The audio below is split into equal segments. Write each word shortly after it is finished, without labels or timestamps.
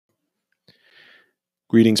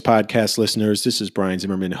Greetings, podcast listeners. This is Brian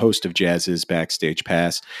Zimmerman, host of Jazz's Backstage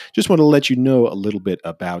Pass. Just want to let you know a little bit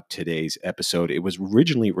about today's episode. It was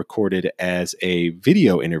originally recorded as a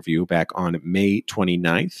video interview back on May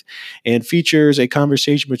 29th and features a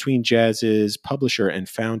conversation between Jazz's publisher and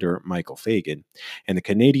founder, Michael Fagan, and the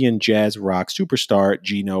Canadian jazz rock superstar,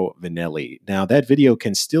 Gino Vannelli. Now, that video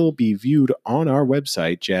can still be viewed on our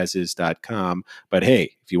website, jazzes.com, but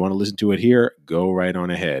hey, if you want to listen to it here, go right on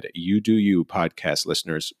ahead. You do you, podcast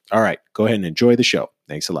listeners. All right, go ahead and enjoy the show.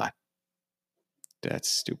 Thanks a lot. That's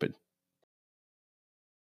stupid.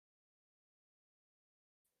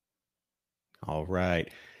 All right.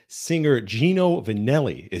 Singer Gino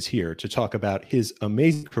Vannelli is here to talk about his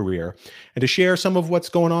amazing career and to share some of what's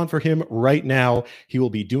going on for him right now. He will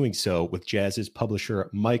be doing so with Jazz's publisher,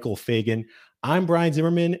 Michael Fagan. I'm Brian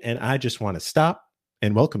Zimmerman, and I just want to stop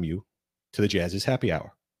and welcome you to the Jazz's Happy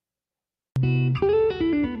Hour.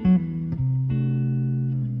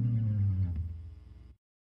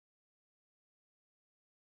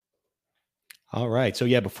 All right. So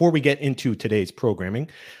before we get into today's programming,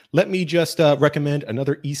 let me just recommend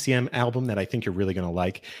another ECM album that I think you're really going to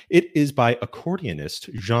like. It is by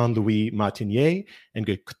accordionist Jean-Louis Martinier and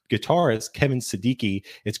guitarist Kevin Siddiqui.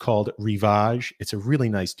 It's called Rivage. It's a really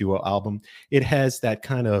nice duo album. It has that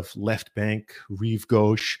kind of left bank, rive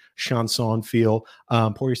gauche, chanson feel.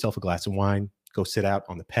 Pour yourself a glass of wine. Go sit out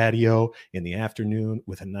on the patio in the afternoon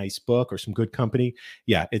with a nice book or some good company.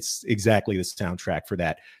 Yeah, it's exactly the soundtrack for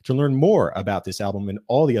that. To learn more about this album and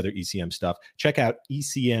all the other ECM stuff, check out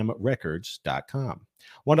ecmrecords.com.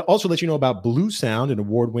 Want to also let you know about Bluesound, an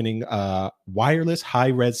award-winning wireless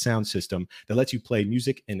high-res sound system that lets you play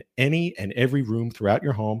music in any and every room throughout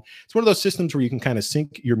your home. It's one of those systems where you can kind of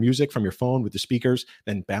sync your music from your phone with the speakers,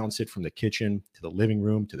 then bounce it from the kitchen to the living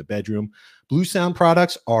room to the bedroom. Bluesound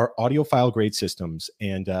products are audiophile-grade systems,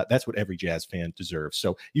 and that's what every jazz fan deserves.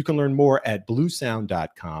 So you can learn more at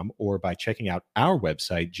bluesound.com or by checking out our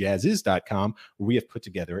website, jazzes.com, where we have put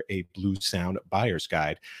together a Bluesound buyer's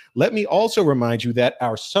guide. Let me also remind you that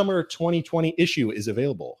our summer 2020 issue is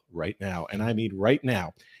available right now. And I mean right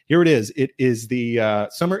now. Here it is. It is the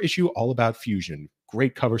summer issue all about fusion.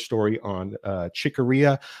 Great cover story on Chick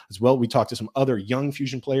Corea as well. We talked to some other young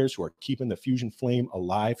fusion players who are keeping the fusion flame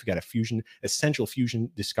alive. We got a essential fusion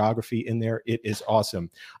discography in there. It is awesome.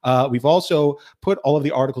 We've also put all of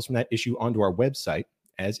the articles from that issue onto our website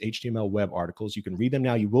as HTML web articles. You can read them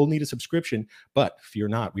now. You will need a subscription, but fear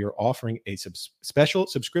not. We are offering a special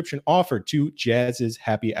subscription offer to Jazz's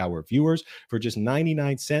Happy Hour viewers for just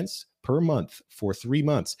 99 cents per month for 3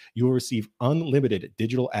 months. You will receive unlimited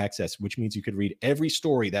digital access, which means you could read every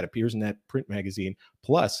story that appears in that print magazine.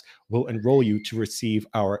 Plus, we'll enroll you to receive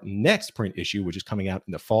our next print issue, which is coming out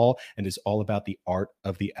in the fall and is all about the art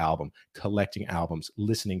of the album, collecting albums,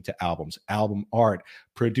 listening to albums, album art,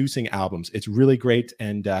 producing albums. It's really great.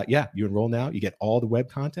 And you enroll now, you get all the web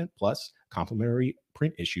content plus complimentary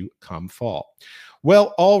print issue come fall.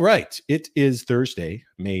 Well, all right. It is Thursday,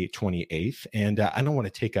 May 28th, and I don't want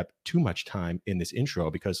to take up too much time in this intro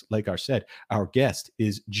because, like I said, our guest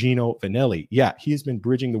is Gino Vannelli. Yeah, he has been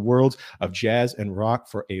bridging the worlds of jazz and rock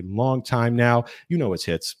for a long time now. You know his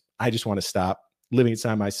hits. I Just Want to Stop, Living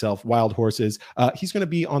Inside Myself, Wild Horses. He's going to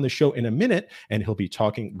be on the show in a minute, and he'll be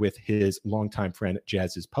talking with his longtime friend,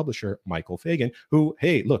 Jazz's publisher, Michael Fagan, who,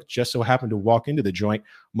 hey, look, just so happened to walk into the joint.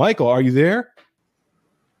 Michael, are you there?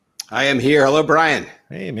 I am here. Hello, Brian.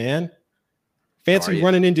 Hey, man. Fancy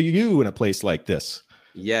running into you in a place like this.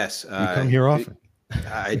 Yes. You come here often.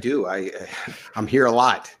 I do. I'm here a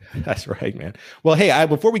lot. That's right, man. Well, hey,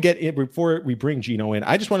 before we bring Gino in,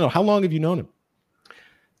 I just want to know, how long have you known him?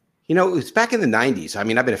 You know, it was back in the 90s. I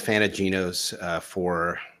mean, I've been a fan of Gino's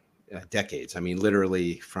for decades. I mean,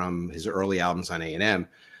 literally from his early albums on A&M.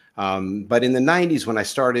 But in the 90s, when I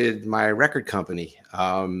started my record company,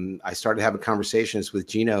 I started having conversations with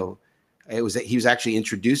Gino. He was actually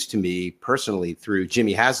introduced to me personally through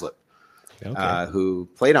Jimmy Haslip, who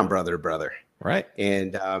played on Brother to Brother. Right.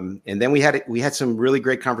 And then we had some really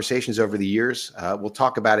great conversations over the years. We'll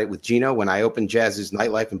talk about it with Gino. When I opened Jazz's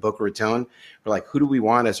Nightlife in Boca Raton, we're like, who do we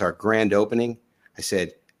want as our grand opening? I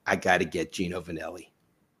said, I got to get Gino Vannelli.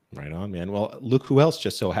 Right on, man. Well, look who else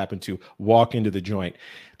just so happened to walk into the joint.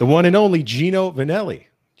 The one and only Gino Vannelli.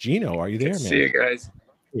 Gino, are you there, man? See you guys.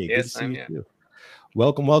 Hey, yes, I'm here. Too.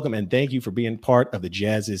 Welcome, and thank you for being part of the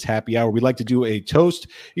Jazz's Happy Hour. We'd like to do a toast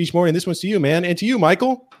each morning. This one's to you, man, and to you,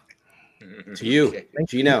 Michael. To you,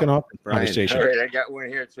 Gino. Conversation. All right, I got one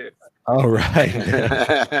here too. All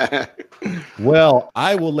right. Well,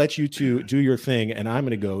 I will let you two do your thing, and I'm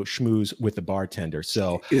going to go schmooze with the bartender.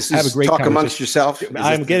 So have a great talk amongst yourself.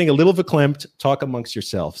 I'm getting a little verklempt. Talk amongst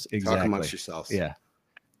yourselves. Exactly. Talk amongst yourselves. Yeah.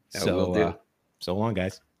 Will do. So long,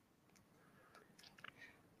 guys.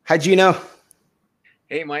 Hi, Gino.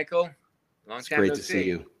 Hey, Michael. It's great to see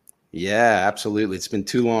you. Yeah, absolutely. It's been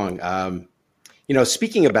too long.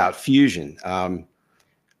 Speaking about fusion,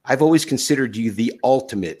 I've always considered you the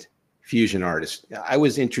ultimate fusion artist. I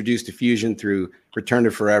was introduced to fusion through Return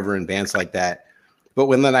to Forever and bands like that. But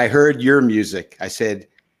when I heard your music, I said,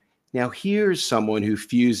 now here's someone who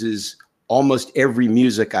fuses almost every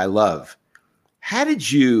music I love. How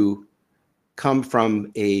did you come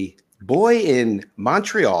from a boy in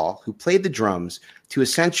Montreal who played the drums to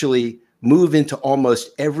essentially move into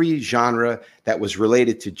almost every genre that was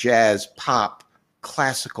related to jazz, pop,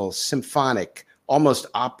 classical, symphonic, almost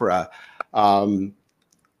opera?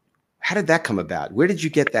 How did that come about? Where did you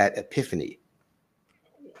get that epiphany?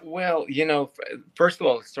 Well, first of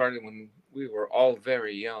all, it started when we were all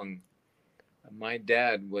very young. My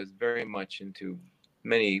dad was very much into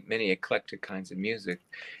many eclectic kinds of music,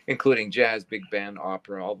 including jazz, big band,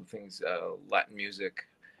 opera, all the things, Latin music.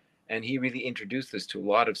 And he really introduced us to a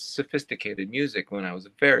lot of sophisticated music when I was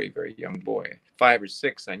a very, very young boy. 5 or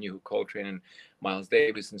 6, I knew who Coltrane and Miles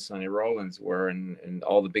Davis and Sonny Rollins were, and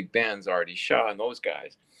all the big bands, Artie Shaw and those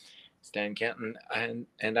guys, Stan Kenton.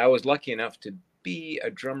 And I was lucky enough to be a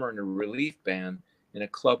drummer in a relief band in a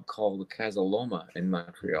club called the Casa Loma in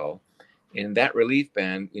Montreal. In that relief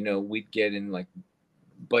band, we'd get in like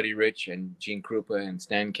Buddy Rich and Gene Krupa and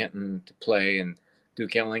Stan Kenton to play, and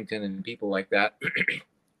Duke Ellington and people like that.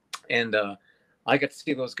 And I got to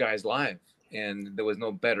see those guys live, and there was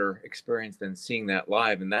no better experience than seeing that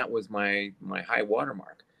live. And that was my high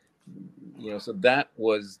watermark. So that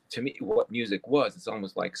was, to me, what music was. It's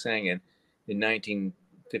almost like saying in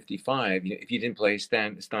 1955, if you didn't play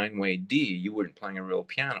Steinway D, you weren't playing a real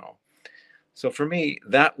piano. So for me,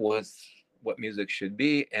 that was what music should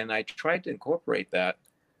be. And I tried to incorporate that.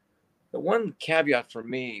 The one caveat for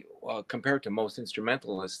me, compared to most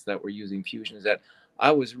instrumentalists that were using fusion, is that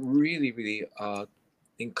I was really, really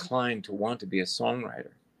inclined to want to be a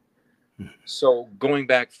songwriter. So going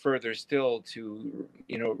back further still to,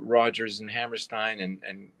 Rodgers and Hammerstein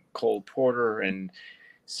and Cole Porter and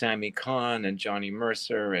Sammy Kahn and Johnny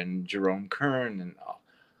Mercer and Jerome Kern and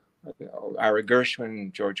Ira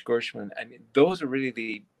Gershwin, George Gershwin. I mean, those are really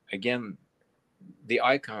the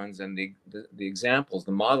icons and the examples,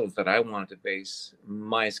 the models that I wanted to base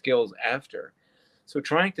my skills after. So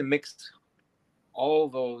trying to mix all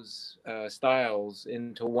those styles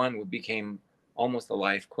into one became almost a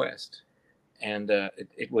life quest. And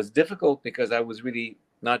it was difficult because I was really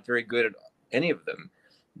not very good at any of them,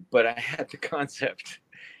 but I had the concept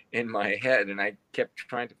in my head and I kept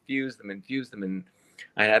trying to fuse them. And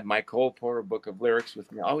I had my Cole Porter book of lyrics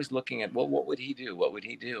with me, always looking at, well, what would he do? What would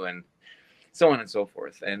he do? And so on and so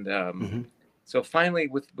forth. And so finally,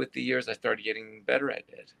 with the years, I started getting better at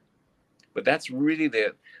it. But that's really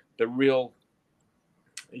the real,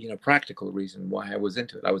 practical reason why I was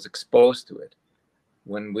into it. I was exposed to it.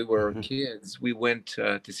 When we were kids, we went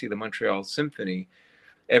to see the Montreal Symphony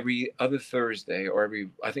every other Thursday, or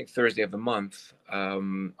I think Thursday of the month.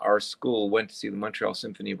 Our school went to see the Montreal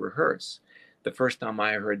Symphony rehearse. The first time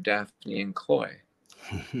I heard Daphne and Chloe,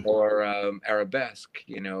 or Arabesque,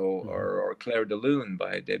 or Clair de Lune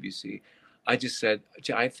by Debussy, I just said,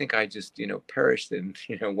 I think I just, perished and,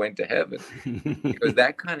 went to heaven. Because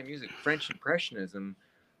that kind of music, French Impressionism,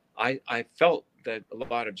 I felt that a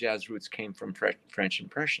lot of jazz roots came from French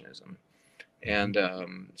Impressionism. And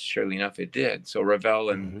surely enough, it did. So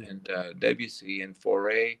Ravel and Debussy and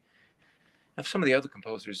Fauré, and some of the other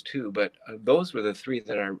composers too, but those were the three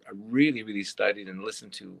that I really, really studied and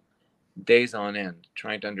listened to days on end,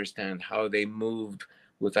 trying to understand how they moved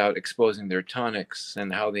without exposing their tonics,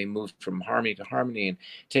 and how they moved from harmony to harmony, and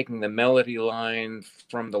taking the melody line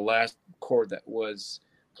from the last chord that was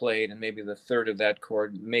played and maybe the third of that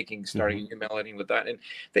chord, starting a new melody with that. And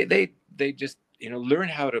they just learn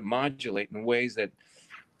how to modulate in ways that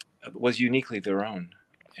was uniquely their own.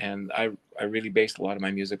 And I really based a lot of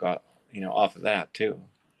my music off of that too.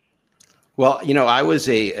 Well, I was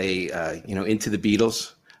into the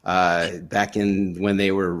Beatles back in when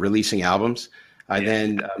they were releasing albums. I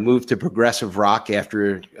then moved to progressive rock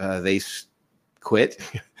after they quit.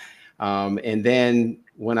 And then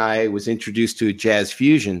when I was introduced to jazz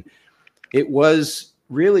fusion, it was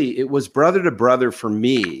brother to brother for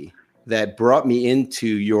me that brought me into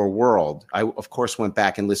your world. I, of course, went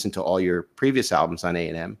back and listened to all your previous albums on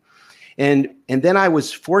A&M. And then I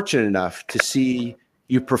was fortunate enough to see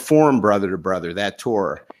you perform Brother to Brother, that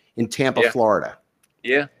tour in Tampa, Florida.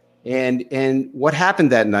 Yeah. And what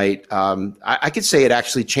happened that night, I could say it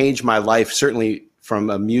actually changed my life, certainly from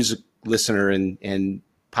a music listener and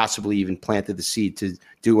possibly even planted the seed to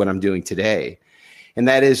do what I'm doing today. And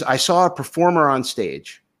that is, I saw a performer on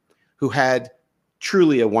stage who had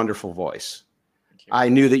truly a wonderful voice. I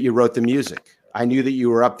knew that you wrote the music. I knew that you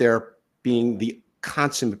were up there being the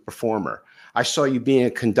consummate performer. I saw you being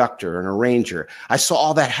a conductor, an arranger. I saw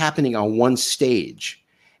all that happening on one stage.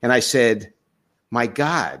 And I said, my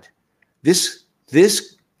God, this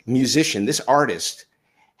musician, this artist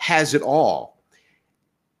has it all.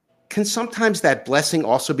 Can sometimes that blessing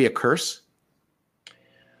also be a curse?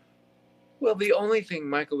 Well, the only thing,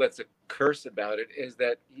 Michael, that's a curse about it is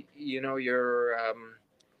that, you know, you're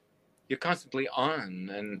constantly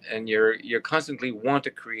on, and you're constantly want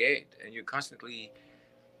to create, and you constantly,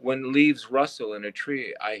 when leaves rustle in a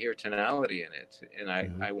tree, I hear tonality in it, and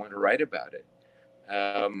I want to write about it.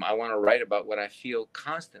 I want to write about what I feel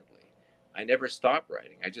constantly. I never stop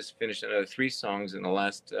writing. I just finished another 3 songs in the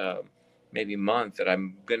last maybe month that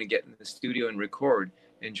I'm going to get in the studio and record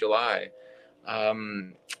in July.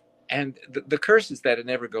 And the curse is that it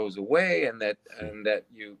never goes away, and that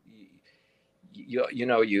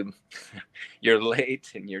you're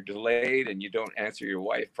late and you're delayed and you don't answer your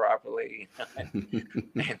wife properly, and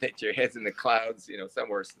that your head's in the clouds, you know,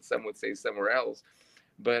 somewhere, some would say somewhere else.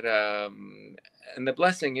 But and the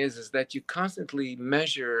blessing is that you constantly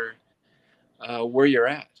measure where you're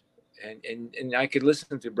at, and I could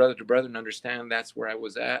listen to Brother and understand that's where I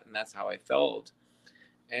was at and that's how I felt.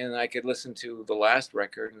 And I could listen to the last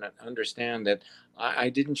record and understand that I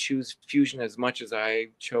didn't choose fusion as much as I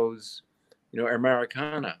chose, you know,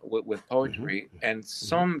 Americana with poetry, and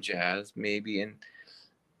some jazz maybe,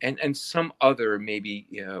 and some other maybe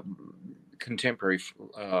contemporary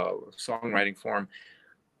songwriting form.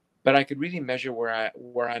 But I could really measure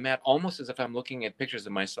where I'm at, almost as if I'm looking at pictures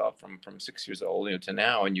of myself from 6 years old, you know, to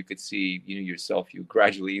now, and you could see, you know, yourself, you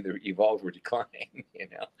gradually either evolve or decline, you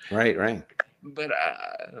know. Right. But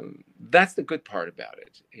that's the good part about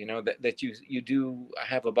it, you know, that you do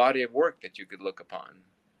have a body of work that you could look upon.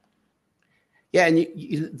 Yeah, and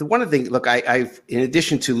the one thing, look, I've in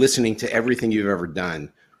addition to listening to everything you've ever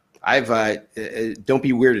done, I've don't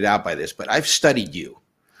be weirded out by this, but I've studied you.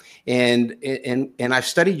 And I've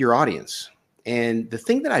studied your audience. And the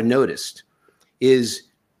thing that I've noticed is,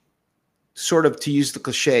 sort of, to use the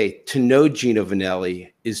cliche, to know Gino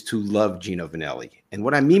Vannelli is to love Gino Vannelli. And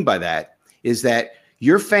what I mean by that is that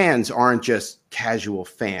your fans aren't just casual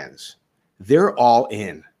fans. They're all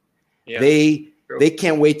in. Yeah. They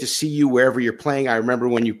can't wait to see you wherever you're playing. I remember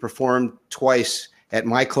when you performed twice at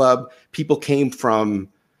my club, people came from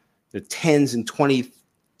the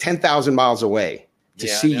 10,000 miles away to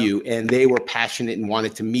see you, and they were passionate and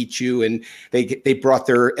wanted to meet you, and they brought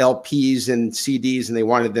their LPs and CDs and they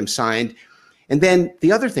wanted them signed. And then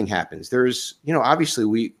the other thing happens. There's, you know,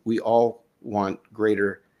 obviously we all want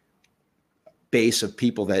greater base of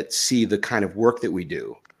people that see the kind of work that we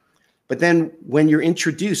do. But then when you're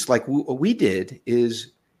introduced, like what we did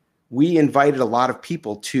is we invited a lot of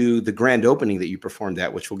people to the grand opening that you performed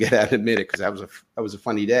at, which we'll get at in a minute, because that was a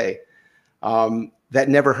funny day, that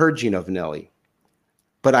never heard Gino Vannelli.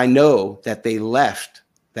 But I know that they left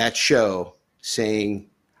that show saying,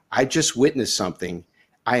 I just witnessed something.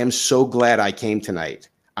 I am so glad I came tonight.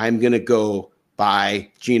 I'm going to go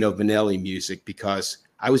buy Gino Vannelli music because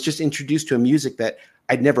I was just introduced to a music that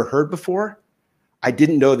I'd never heard before. I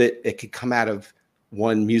didn't know that it could come out of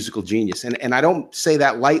one musical genius. And I don't say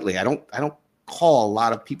that lightly. I don't call a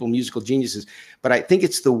lot of people musical geniuses, but I think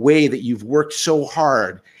it's the way that you've worked so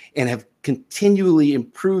hard and have continually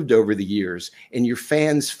improved over the years, and your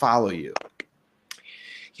fans follow you.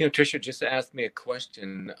 You know, Trisha just asked me a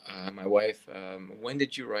question, my wife, when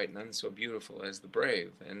did you write None So Beautiful as the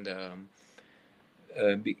Brave? And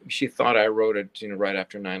she thought I wrote it, you know, right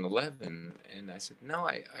after 9/11. And I said, no,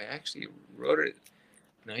 I actually wrote it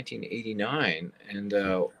in 1989. And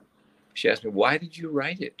she asked me, why did you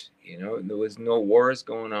write it? You know, there was no wars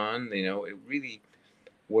going on. You know, it really,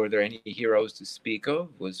 were there any heroes to speak of?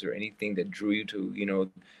 Was there anything that drew you to, you know,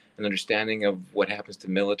 an understanding of what happens to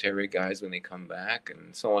military guys when they come back,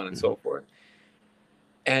 and so on and so forth?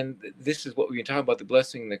 And this is what we can talk about, the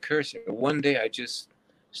blessing and the curse. One day I just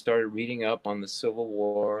started reading up on the Civil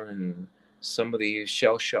War and some of the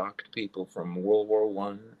shell-shocked people from World War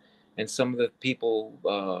I, and some of the people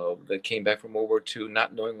that came back from World War II,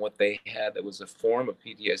 not knowing what they had. That was a form of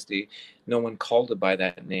PTSD. No one called it by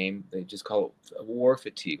that name. They just call it war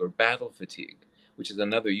fatigue or battle fatigue, which is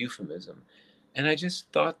another euphemism. And I just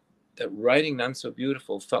thought that writing None So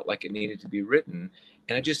Beautiful felt like it needed to be written,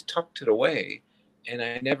 and I just tucked it away. And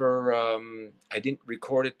I never, I didn't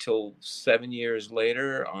record it till 7 years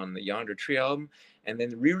later on the Yonder Tree album. and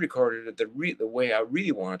then re-recorded it the way I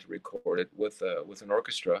really wanted to record it with an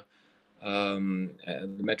orchestra,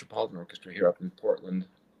 the Metropolitan Orchestra here up in Portland,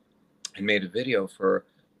 and made a video for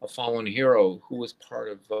a fallen hero who was part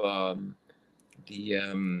of the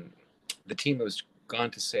team that was gone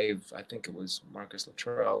to save, I think it was Marcus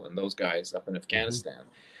Luttrell and those guys up in Afghanistan.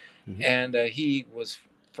 Mm-hmm. And he was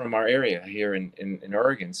from our area here in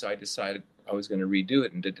Oregon. So I decided I was going to redo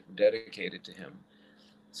it and dedicate it to him.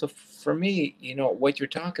 So for me, you know, what you're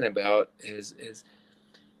talking about is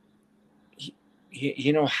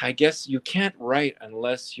you know, I guess you can't write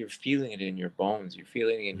unless you're feeling it in your bones, you're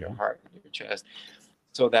feeling it in your heart, in your chest.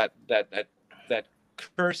 So that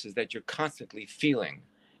curse is that you're constantly feeling,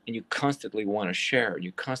 and you constantly want to share,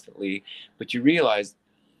 but you realize,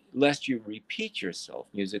 lest you repeat yourself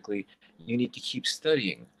musically, you need to keep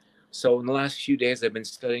studying. So in the last few days, I've been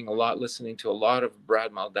studying a lot, listening to a lot of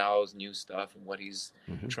Brad Maldau's new stuff and what he's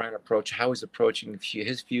trying to approach, how he's approaching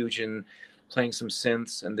his fusion, playing some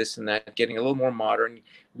synths and this and that, getting a little more modern,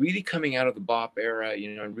 really coming out of the bop era,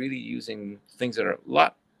 you know, and really using things that are a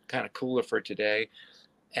lot kind of cooler for today,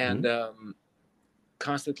 and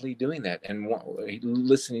constantly doing that, and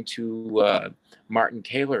listening to Martin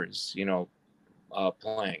Taylor's, you know,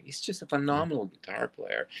 playing. He's just a phenomenal guitar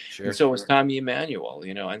player. Sure, and so is Tommy Emmanuel,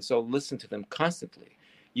 you know, and so listen to them constantly,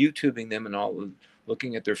 YouTubing them and all,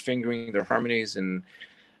 looking at their fingering, their harmonies, and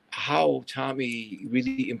how Tommy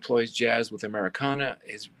really employs jazz with Americana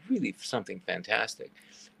is really something fantastic.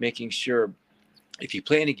 Making sure if you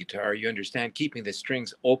play any guitar, you understand keeping the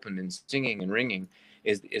strings open and singing and ringing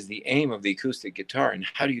is the aim of the acoustic guitar. And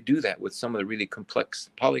how do you do that with some of the really complex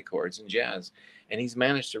polychords in jazz? And he's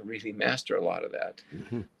managed to really master a lot of that.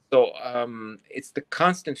 So it's the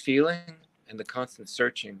constant feeling and the constant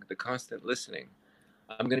searching, the constant listening.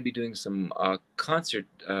 I'm going to be doing some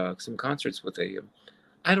concerts with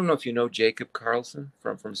I don't know if you know Jacob Carlson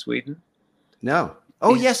from Sweden. No.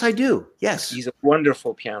 Oh, yes, I do. Yes. He's a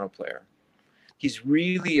wonderful piano player. He's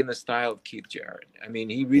really in the style of Keith Jarrett. I mean,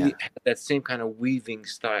 he really had that same kind of weaving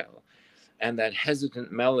style and that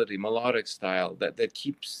hesitant melodic style that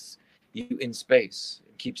keeps you in space,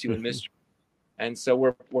 keeps you in mystery. And so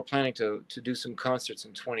we're planning to do some concerts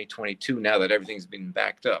in 2022 now that everything's been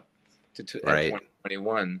backed up to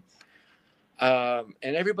 2021. And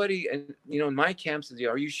everybody, and you know, in my camp says,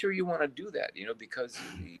 "Are you sure you want to do that?" You know, because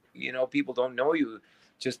you know, people don't know you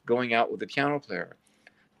just going out with a piano player.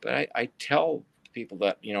 But I tell people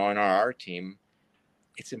that, you know, on our team,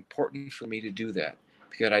 it's important for me to do that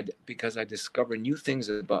because I discover new things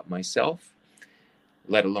about myself,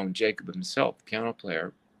 let alone Jacob himself, the piano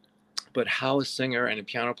player, but how a singer and a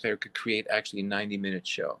piano player could create actually a 90-minute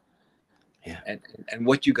show. Yeah. And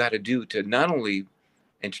what you got to do to not only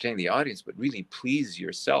entertain the audience, but really please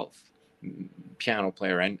yourself, piano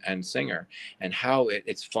player and singer, and how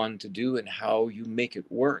it's fun to do and how you make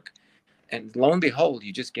it work. And lo and behold,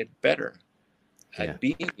 you just get better at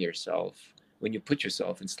being yourself when you put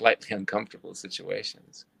yourself in slightly uncomfortable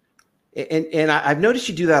situations. And I've noticed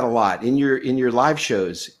you do that a lot in your live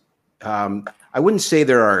shows. I wouldn't say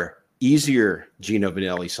there are easier Gino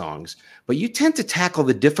Vannelli songs, but you tend to tackle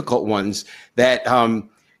the difficult ones that,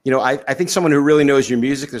 you know, I think someone who really knows your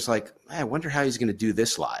music is like, I wonder how he's going to do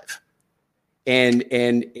this live. And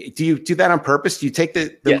do you do that on purpose? Do you take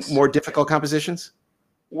the more difficult compositions?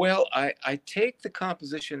 Well, I take the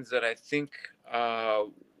compositions that I think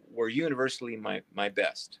were universally my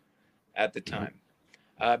best at the time,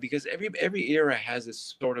 because every era has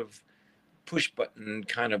this sort of push button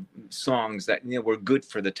kind of songs that, you know, were good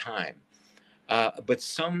for the time, but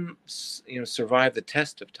some, you know, survive the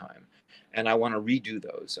test of time, and I want to redo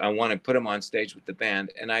those. I want to put them on stage with the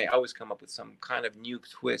band, and I always come up with some kind of new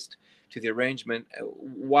twist to the arrangement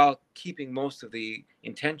while keeping most of the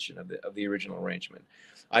intention of the original arrangement.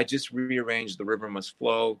 I just rearranged The River Must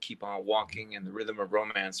Flow, Keep On Walking, and The Rhythm of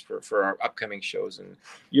Romance for our upcoming shows in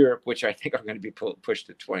Europe, which I think are going to be pushed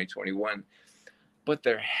to 2021. But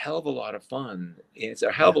they're a hell of a lot of fun. It's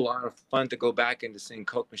a hell of a lot of fun to go back and to sing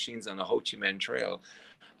Coke Machines on the Ho Chi Minh Trail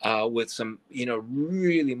with some, you know,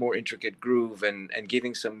 really more intricate groove and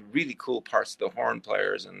giving some really cool parts to the horn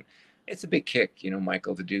players. And it's a big kick, you know,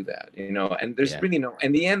 Michael, to do that, you know. And there's really no,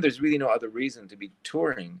 in the end, there's really no other reason to be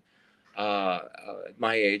touring at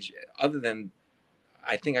my age, other than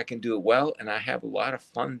I think I can do it well, and I have a lot of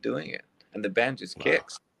fun doing it, and the band just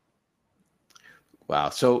kicks. Wow.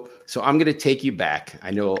 So I'm going to take you back.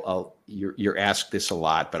 I know you're asked this a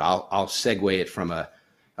lot, but I'll segue it from a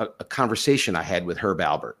conversation I had with Herb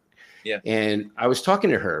Alpert. Yeah. And I was talking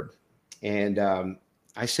to Herb, and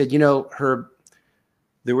I said, you know, Herb,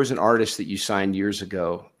 there was an artist that you signed years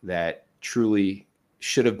ago that truly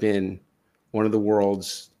should have been one of the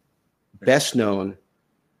world's best known,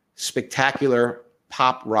 spectacular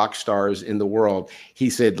pop rock stars in the world. He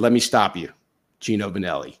said, "Let me stop you, Gino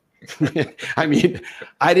Vannelli." I mean,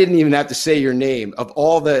 I didn't even have to say your name. Of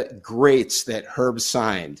all the greats that Herb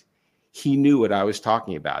signed, he knew what I was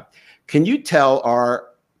talking about. Can you tell our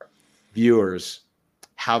viewers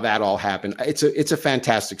how that all happened? It's a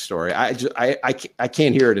fantastic story. I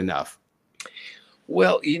can't hear it enough.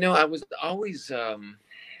 Well, you know, I was always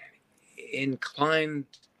inclined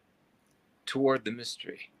toward the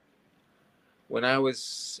mystery. When I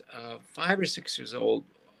was 5 or 6 years old,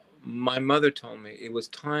 my mother told me it was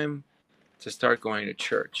time to start going to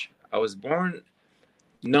church. I was born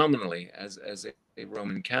nominally as a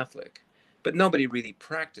Roman Catholic, but nobody really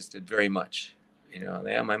practiced it very much. You know,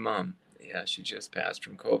 yeah, my mom, yeah, she just passed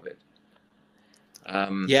from COVID.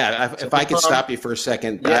 If I could stop you for a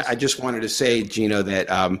second, yes. I just wanted to say, Gino,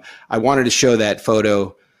 that I wanted to show that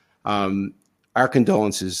photo. Our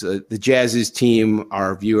condolences, the Jazz's team,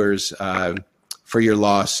 our viewers, for your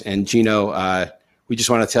loss. And Gino, we just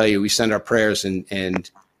want to tell you, we send our prayers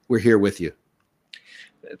and we're here with you.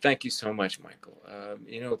 Thank you so much, Michael.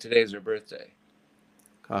 You know, today is her birthday.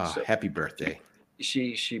 Oh, so happy birthday.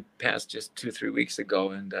 She passed just 2-3 weeks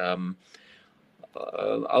ago. And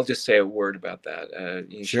I'll just say a word about that.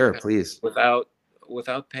 Sure, please.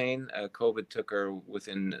 Without pain, COVID took her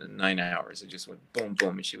within 9 hours. It just went boom,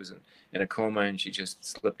 boom, and she was in a coma, and she just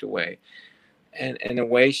slipped away. And in a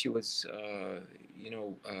way, she was,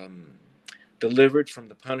 delivered from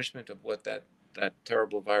the punishment of what that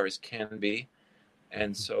terrible virus can be.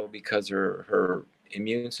 And so, because her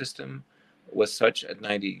immune system was such at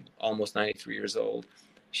almost 93 years old,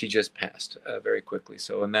 she just passed very quickly.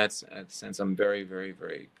 So, in that sense, I'm very, very,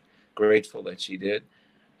 very grateful that she did.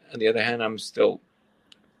 On the other hand, I'm still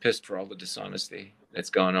pissed for all the dishonesty that's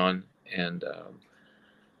gone on, and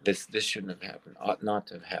this shouldn't have happened, ought not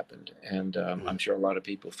to have happened, and I'm sure a lot of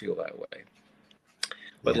people feel that way.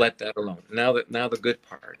 But let that alone. Now the good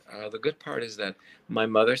part. The good part is that my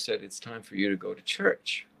mother said it's time for you to go to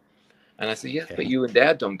church, and I said, yes, but you and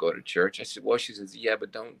Dad don't go to church. I said, well, she says, yeah,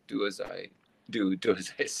 but don't do as I do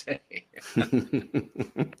as I say.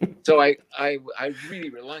 So I really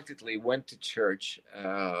reluctantly went to church.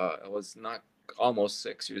 I was not almost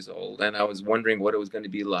 6 years old, and I was wondering what it was going to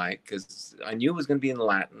be like, because I knew it was going to be in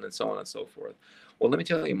Latin and so on and so forth. Well, let me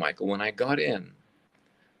tell you, Michael, when I got in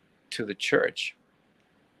to the church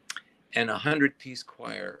and 100-piece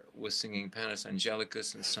choir was singing Panis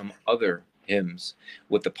Angelicus and some other hymns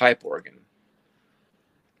with the pipe organ,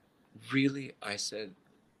 really, I said,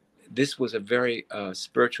 this was a very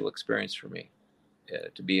spiritual experience for me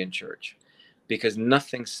to be in church, because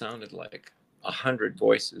nothing sounded like 100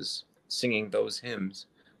 voices singing those hymns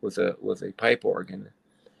with a pipe organ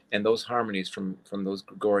and those harmonies from those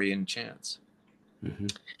Gregorian chants. Mm-hmm.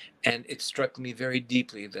 And it struck me very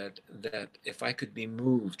deeply that if I could be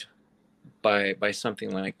moved by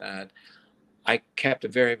something like that, I kept a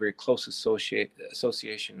very, very close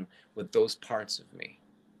association with those parts of me.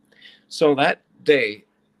 So that day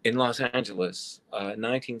in Los Angeles,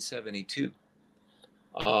 1972,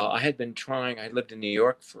 I had been trying. I lived in New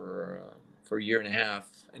York for a year and a half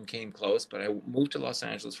and came close, but I moved to Los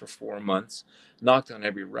Angeles for 4 months, knocked on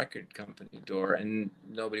every record company door, and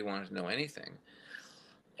nobody wanted to know anything.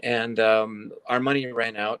 And our money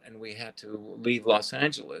ran out, and we had to leave Los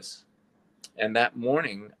Angeles. And that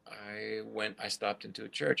morning, I stopped into a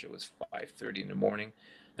church. It was 5:30 in the morning,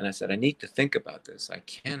 and I said, I need to think about this. I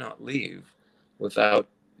cannot leave without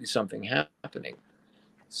something happening.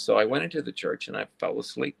 So I went into the church, and I fell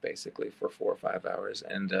asleep basically for 4 or 5 hours,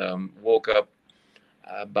 and woke up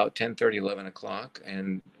about 10:30, 11 o'clock,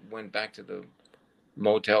 and went back to the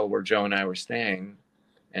motel where Joe and I were staying.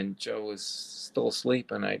 And Joe was still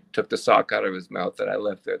asleep, and I took the sock out of his mouth that I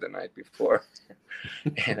left there the night before.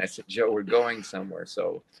 And I said, Joe, we're going somewhere,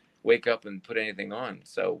 so wake up and put anything on.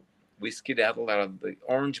 So we skedaddled out of the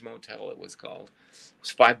Orange Motel, it was called. It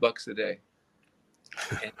was $5 a day.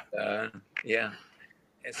 And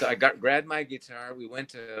and so I grabbed my guitar.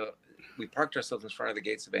 We parked ourselves in front of the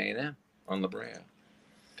gates of A&M on La Brea.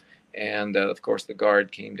 And of course, the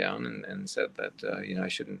guard came down and said that I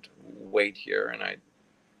shouldn't wait here. And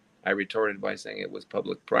I retorted by saying it was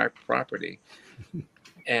public property.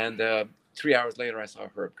 And 3 hours later, I saw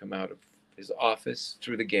Herb come out of his office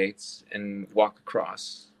through the gates and walk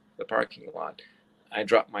across the parking lot. I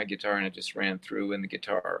dropped my guitar and I just ran through, and the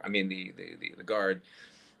guard,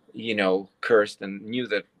 cursed and knew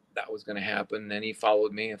that was going to happen. And he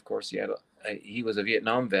followed me. Of course, he was a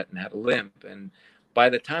Vietnam vet and had a limp. And by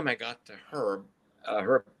the time I got to Herb,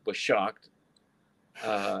 Herb was shocked.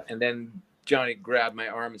 And then Johnny grabbed my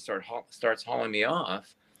arm and starts hauling me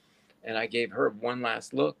off. And I gave Herb one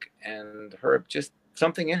last look, and Herb, just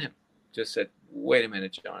something in him just said, "Wait a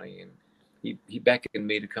minute, Johnny." And he beckoned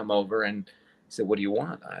me to come over and said, "What do you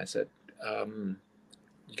want?" I said, "You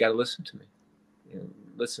got to listen to me. You know,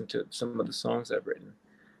 listen to some of the songs I've written."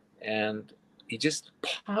 And he just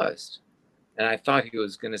paused. And I thought he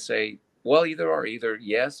was going to say, "Well, either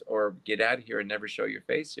yes or get out of here and never show your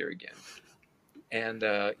face here again." And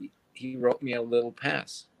he wrote me a little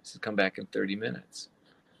pass. He said, "Come back in 30 minutes.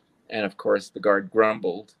 And of course, the guard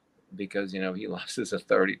grumbled because, he lost his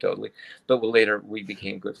authority totally. But later, we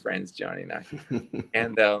became good friends, Johnny and I.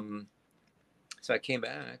 And so I came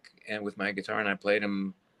back and with my guitar, and I played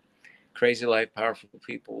him Crazy Life, Powerful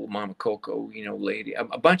People, Mama Coco, Lady,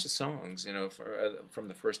 a bunch of songs, from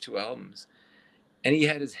the first two albums. And he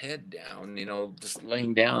had his head down, just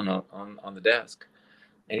laying down on the desk.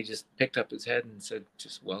 And he just picked up his head and said,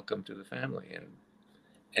 "Just welcome to the family."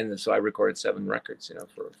 And so I recorded 7 records,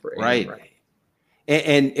 for right. Records.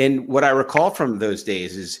 And what I recall from those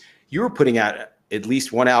days is you were putting out at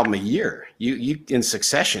least one album a year. You in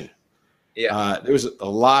succession. Yeah. There was a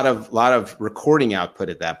lot of recording output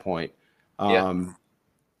at that point. And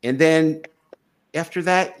then after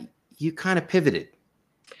that, you kind of pivoted.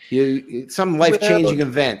 Some life-changing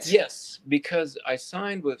events. Yes, because I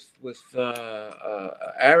signed with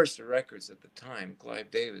Arista Records at the time,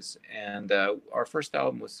 Clive Davis, and our first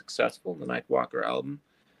album was successful, the Nightwalker album.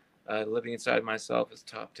 Living Inside Myself is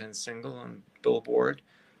top 10 single on Billboard.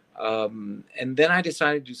 And then I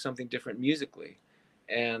decided to do something different musically.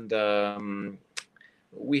 And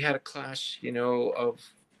we had a clash, of,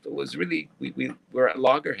 it was really, we were at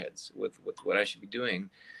loggerheads with what I should be doing.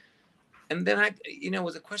 And then it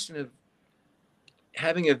was a question of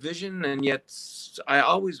having a vision, and yet I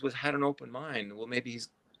always had an open mind. Well, maybe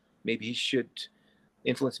he should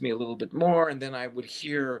influence me a little bit more. And then I would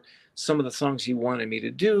hear some of the songs he wanted me to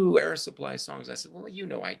do, Air Supply songs. I said, "Well,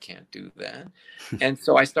 I can't do that." And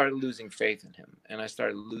so I started losing faith in him, and I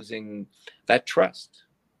started losing that trust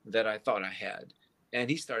that I thought I had. And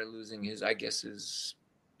he started losing his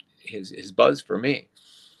buzz for me.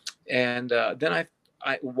 And then I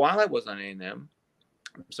while I was on A&M,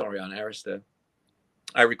 on Arista,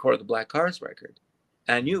 I recorded the Black Cars record.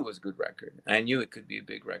 I knew it was a good record. I knew it could be a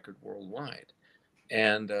big record worldwide.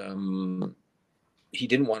 And he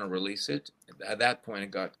didn't want to release it. At that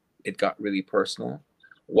point, it got really personal,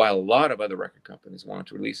 while a lot of other record companies wanted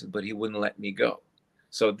to release it, but he wouldn't let me go.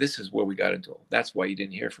 So this is where we got into it. That's why you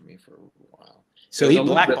didn't hear from me for a while. So he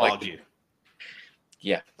blackballed you.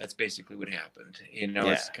 Yeah, that's basically what happened.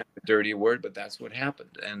 It's kind of a dirty word, but that's what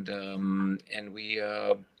happened. And we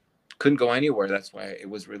couldn't go anywhere. That's why it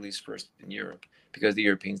was released first in Europe, because the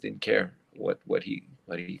Europeans didn't care what he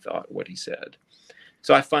thought, what he said.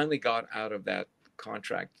 So I finally got out of that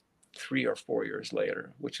contract 3 or 4 years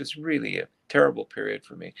later, which was really a terrible period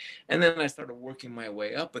for me. And then I started working my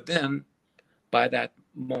way up. But then by that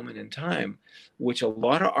moment in time, which a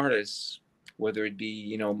lot of artists, whether it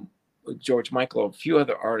be, George Michael or a few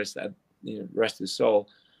other artists that, rest his soul,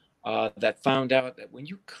 that found out that when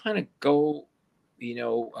you kind of go,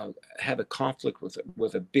 have a conflict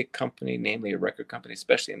with a big company, namely a record company,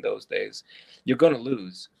 especially in those days, you're going to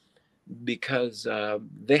lose, because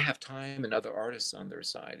they have time and other artists on their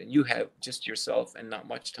side, and you have just yourself and not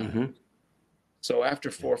much time. Mm-hmm. So after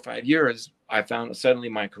 4 or 5 years, I found suddenly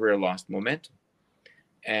my career lost momentum.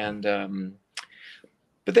 And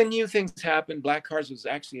but then new things happened. Black Cars was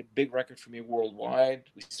actually a big record for me worldwide.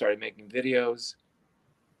 We started making videos.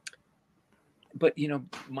 But,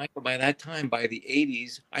 Michael, by that time, by the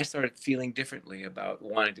 80s, I started feeling differently about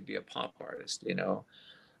wanting to be a pop artist.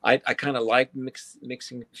 I kind of liked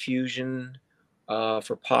mixing fusion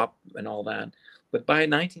for pop and all that. But by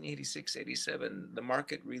 1986, 87, the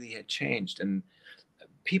market really had changed. And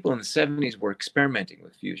people in the 70s were experimenting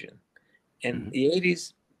with fusion. And the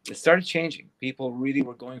 80s, it started changing. People really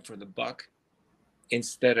were going for the buck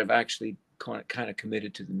instead of actually kind of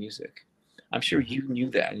committed to the music. I'm sure you knew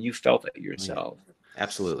that and you felt that yourself.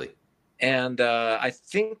 Absolutely. And I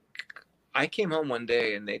think I came home one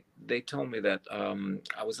day and they told me that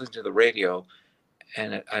I was listening to the radio,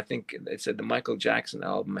 and I think it said the Michael Jackson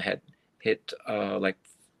album had hit like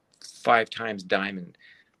 5 times diamond,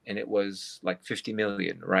 and it was like 50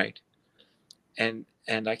 million, right? And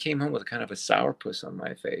I came home with kind of a sourpuss on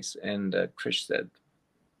my face, and Trish said,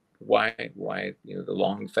 why, the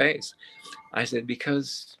long face? I said,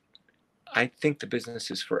 because I think the business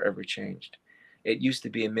is forever changed. It used to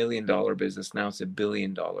be $1 million business. Now it's $1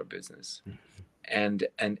 billion business. And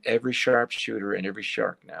every sharpshooter and every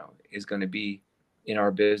shark now is going to be in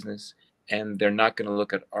our business. and they're not going to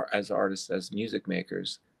look at as artists as music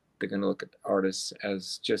makers. They're going to look at artists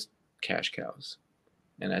as just cash cows.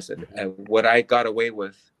 And I said, what I got away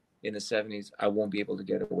with in the 70s, I won't be able to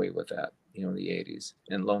get away with that, in the 80s.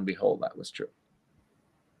 And lo and behold, that was true.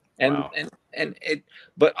 And Wow.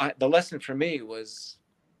 The lesson for me was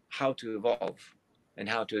how to evolve and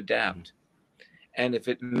how to adapt. And if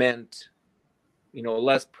it meant,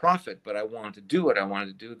 less profit, but I wanted to do what I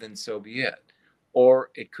wanted to do, then so be it.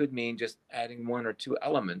 Or it could mean just adding one or two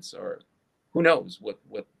elements, or who knows what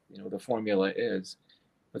the formula is.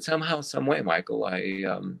 But somehow, some way, Michael,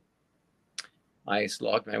 I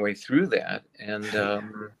slogged my way through that and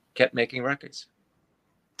kept making records.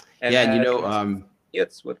 And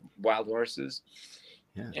hits with Wild Horses.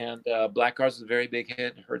 Yeah. And Black Cars was a very big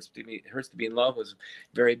hit. Hurts to Be in Love was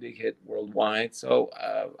a very big hit worldwide. So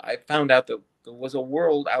I found out that there was a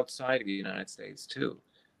world outside of the United States too,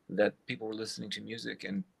 that people were listening to music.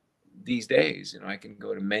 And these days, I can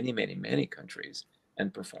go to many, many, many countries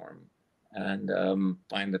and perform and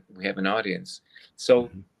find that we have an audience. So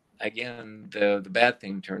again, the bad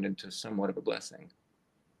thing turned into somewhat of a blessing.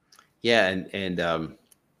 Yeah, and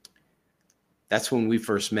that's when we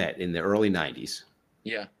first met in the early 90s.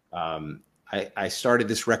 Yeah. I started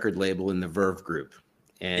this record label in the Verve Group,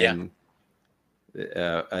 and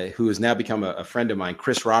who has now become a friend of mine,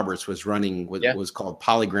 Chris Roberts, was running what was called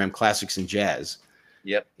Polygram Classics and Jazz.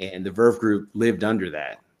 Yep. And the Verve Group lived under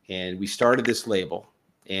that. And we started this label,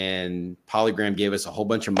 and Polygram gave us a whole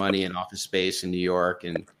bunch of money and office space in New York.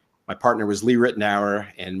 And my partner was Lee Rittenauer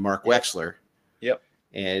and Mark Wexler. Yep.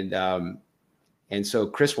 And so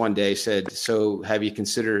Chris one day said, "So have you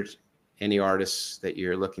considered any artists that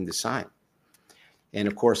you're looking to sign?" And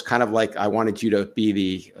of course, kind of like I wanted you to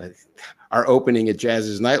be our opening at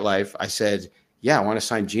Jazz's Nightlife, I said, "Yeah, I want to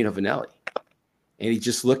sign Gino Vannelli." And he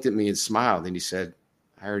just looked at me and smiled, and he said,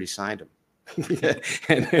 "I already signed him."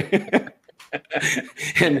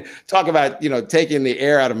 and talk about, taking the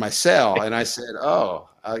air out of my sail. And I said, "Oh,"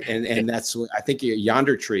 and that's what I think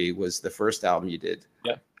Yonder Tree was the first album you did.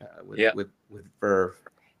 With Verve.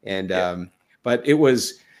 And but it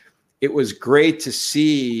was great to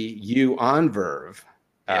see you on Verve.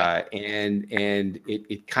 And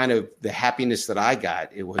it kind of, the happiness that I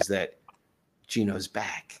got, it was that Gino's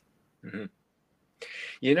back. Mm-hmm.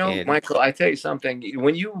 Michael, I tell you something,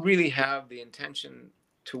 when you really have the intention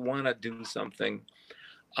to want to do something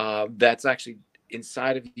that's actually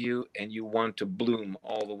inside of you, and you want to bloom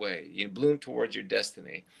all the way, you bloom towards your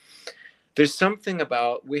destiny. There's something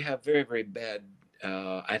about, we have very, very bad,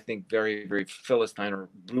 I think very, very Philistine or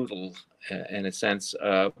brutal, in a sense,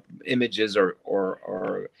 images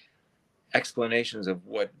or explanations of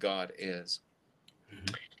what God is.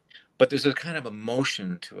 Mm-hmm. But there's a kind of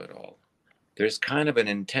emotion to it all. There's kind of an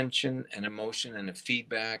intention, an emotion, and a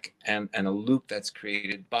feedback, and a loop that's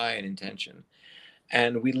created by an intention.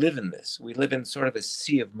 And we live in this. We live in sort of a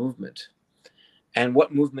sea of movement. And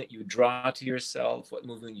what movement you draw to yourself, what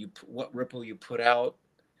ripple you put out,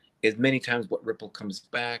 is many times what ripple comes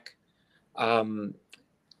back.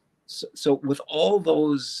 So with all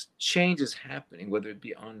those changes happening, whether it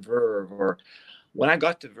be on Verve, or when I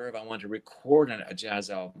got to Verve, I wanted to record a jazz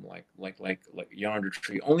album like Yonder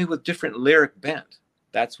Tree, only with different lyric bent.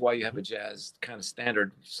 That's why you have a jazz kind of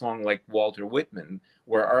standard song like Walter Whitman,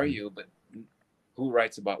 Where Are You? But who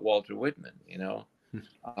writes about Walter Whitman,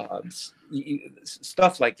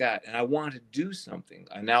 stuff like that. And I wanted to do something,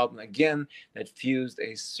 an album again that fused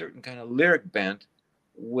a certain kind of lyric bent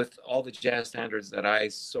with all the jazz standards that I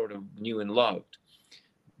sort of knew and loved.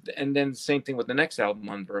 And then same thing with the next album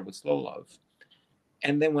on Verve with Slow Love.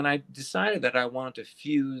 And then when I decided that I wanted to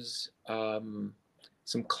fuse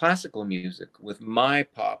some classical music with my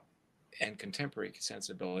pop and contemporary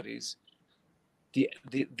sensibilities,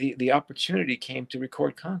 the opportunity came to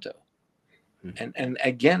record Canto. And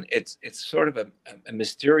again, it's sort of a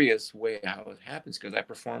mysterious way how it happens, because I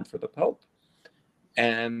performed for the Pope,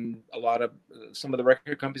 and some of the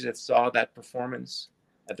record companies that saw that performance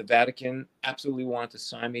at the Vatican absolutely wanted to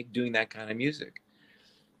sign me doing that kind of music.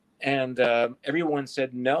 And everyone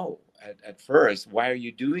said no at first. Why are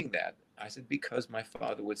you doing that? I said, because my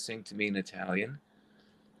father would sing to me in Italian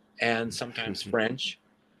and sometimes French,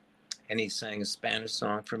 and he sang a Spanish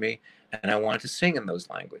song for me, and I wanted to sing in those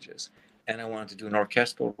languages. And I wanted to do an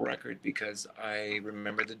orchestral record because I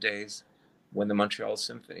remember the days when the Montreal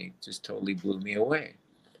Symphony just totally blew me away.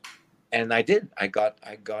 And I did. I got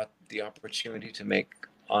the opportunity to make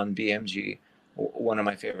on BMG one of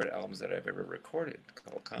my favorite albums that I've ever recorded,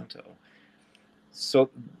 called Canto.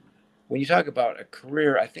 So when you talk about a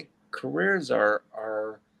career, I think careers are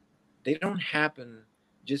they don't happen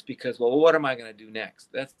just because, well, what am I going to do next?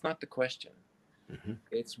 That's not the question. Mm-hmm.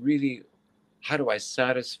 It's really, how do I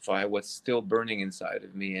satisfy what's still burning inside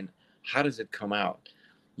of me, and how does it come out?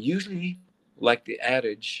 Usually, like the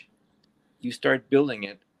adage, you start building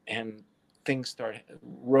it and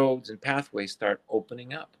roads and pathways start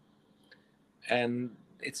opening up. And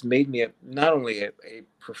it's made me not only a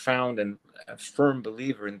profound and a firm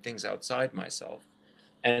believer in things outside myself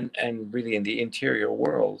and really in the interior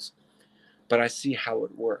worlds, but I see how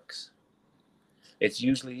it works.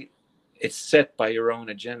 It's set by your own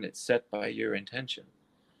agenda. It's set by your intention.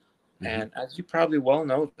 Mm-hmm. And as you probably well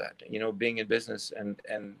know that, being in business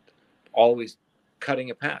and always cutting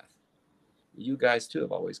a path. You guys too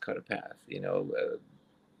have always cut a path,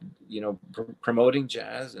 promoting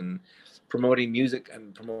jazz and promoting music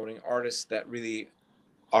and promoting artists that really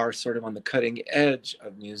are sort of on the cutting edge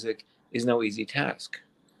of music is no easy task.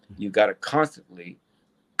 You've got to constantly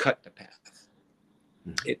cut the path.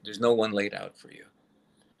 There's no one laid out for you.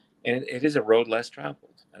 And it is a road less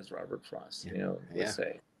traveled, as Robert Frost, would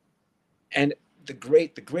say. And the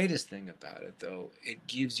greatest thing about it, though, it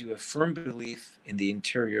gives you a firm belief in the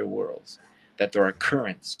interior worlds, that there are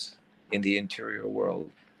currents in the interior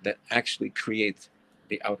world that actually create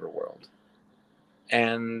the outer world.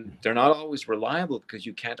 And they're not always reliable because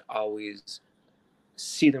you can't always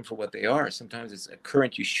see them for what they are. Sometimes it's a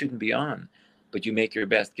current you shouldn't be on, but you make your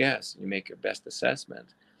best guess, you make your best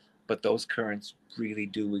assessment. But those currents really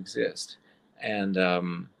do exist. And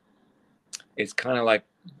it's kind of like,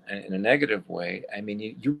 in a negative way, I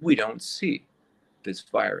mean, we don't see this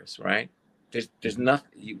virus, right? There's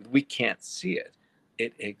nothing, we can't see it.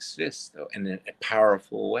 It exists, though, in a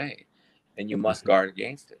powerful way. And you must guard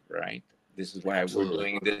against it, right? This is why we're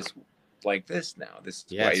doing this like this now. This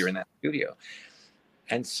is why you're in that studio.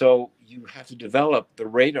 And so you have to develop the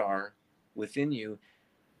radar within you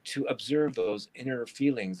to observe those inner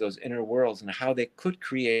feelings, those inner worlds, and how they could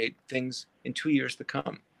create things in 2 years to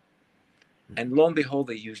come. And lo and behold,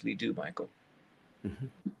 they usually do, Michael. Mm-hmm.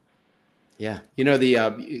 Yeah.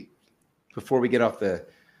 Before we get off the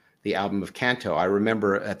album of Canto, I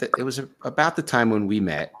remember it was about the time when we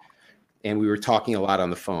met, and we were talking a lot on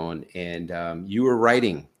the phone, and you were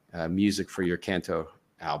writing music for your Canto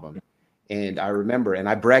album. And I remember, and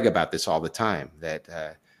I brag about this all the time, that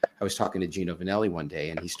I was talking to Gino Vannelli one day,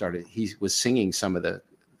 and he was singing some of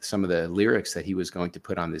the lyrics that he was going to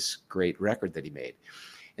put on this great record that he made.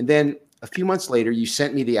 And then a few months later, you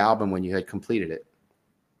sent me the album when you had completed it.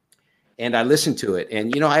 And I listened to it.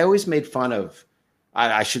 And, I always made fun of,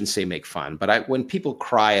 I shouldn't say make fun, but when people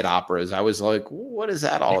cry at operas, I was like, what is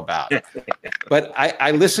that all about? But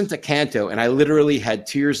I listened to Canto, and I literally had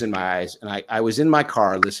tears in my eyes. And I was in my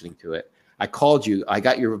car listening to it. I called you. I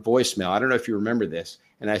got your voicemail. I don't know if you remember this.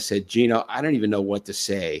 And I said, Gino, I don't even know what to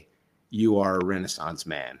say. You are a Renaissance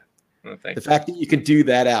man. Well, the fact that you could do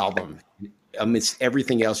that album amidst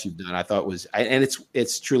everything else you've done, I thought and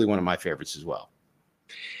it's truly one of my favorites as well.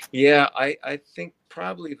 Yeah, I think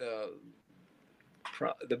probably the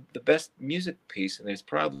best music piece, and there's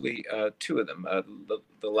probably two of them,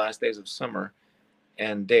 the Last Days of Summer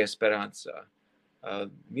and De Esperanza.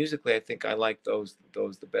 Musically, I think I like those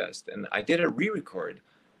the best. And I did a re-record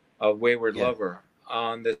of Wayward Lover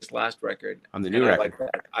on this last record. On the new record.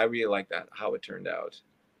 I really like that, how it turned out.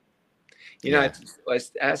 I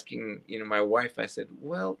was asking, my wife, I said,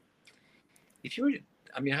 well, if you were to,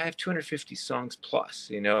 I have 250 songs plus,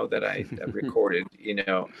 that I've recorded,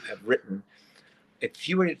 have written. If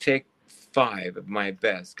you were to take 5 of my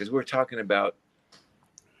best, because we're talking about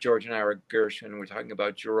George and Ira Gershwin, we're talking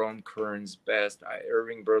about Jerome Kern's best,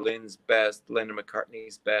 Irving Berlin's best, Lennon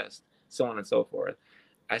McCartney's best, so on and so forth.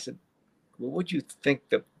 I said, well, what do you think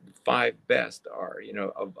the 5 best are,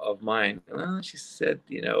 of mine? Well, she said,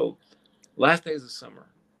 Last Days of Summer,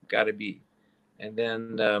 gotta be. And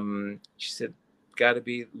then she said, gotta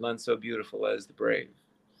be None So Beautiful as the Brave.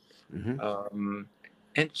 Mm-hmm.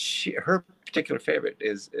 And her particular favorite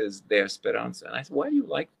is De Esperanza. And I said, why do you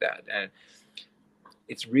like that? And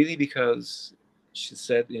it's really because she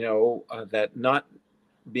said, that not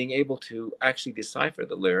being able to actually decipher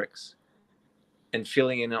the lyrics and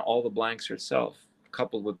filling in all the blanks herself,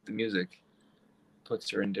 coupled with the music, puts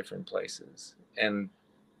her in different places. And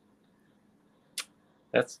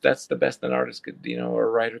that's the best an artist could, or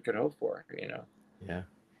a writer could hope for, Yeah.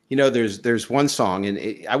 There's one song,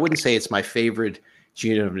 and I wouldn't say it's my favorite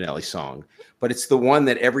Gino Vannelli song, but it's the one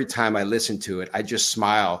that every time I listen to it, I just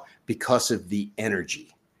smile because of the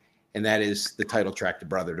energy. And that is the title track to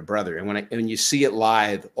Brother. And when you see it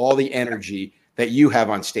live, all the energy that you have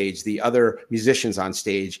on stage, the other musicians on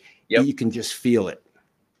stage, you can just feel it.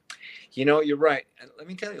 You're right. And let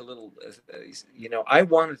me tell you a little. I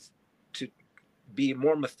wanted to be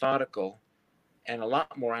more methodical and a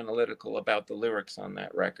lot more analytical about the lyrics on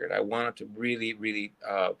that record. I wanted to really, really.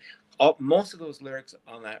 Most of those lyrics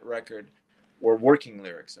on that record were working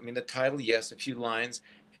lyrics. I mean, the title, yes, a few lines,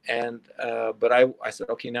 but I said,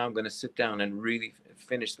 okay, now I'm going to sit down and really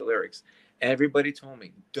finish the lyrics. Everybody told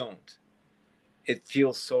me, don't. It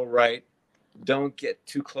feels so right. Don't get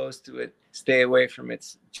too close to it. Stay away from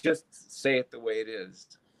it. Just say it the way it is.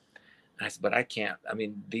 And I said, but I can't. I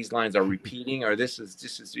mean, these lines are repeating, or this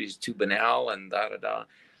is too banal, and da da da.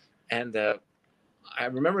 And I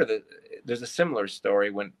remember that there's a similar story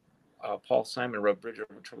when Paul Simon wrote "Bridge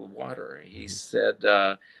Over Troubled Water." He said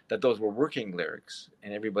that those were working lyrics,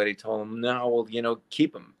 and everybody told him, "No, well,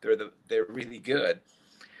 keep them. They're really good."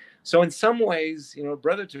 So in some ways,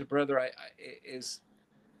 "Brother to Brother" is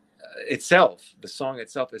itself, the song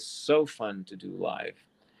itself is so fun to do live.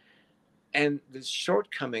 And the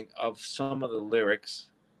shortcoming of some of the lyrics,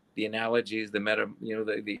 the analogies, the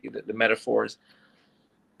metaphors,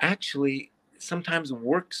 actually sometimes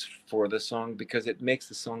works for the song because it makes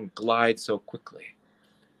the song glide so quickly,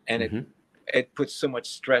 and it puts so much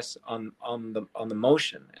stress on the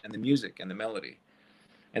motion and the music and the melody.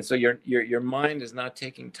 And so your mind is not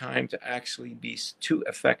taking time to actually be too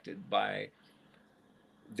affected by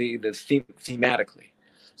the thematically.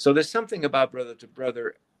 So there's something about "Brother to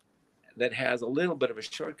Brother" that has a little bit of a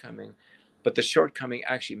shortcoming, but the shortcoming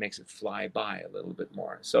actually makes it fly by a little bit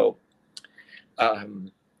more. So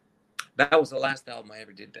that was the last album I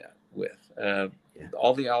ever did that with.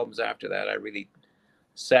 All the albums after that, I really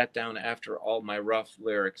sat down after all my rough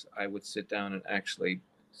lyrics. I would sit down and actually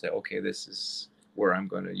say, okay, this is where I'm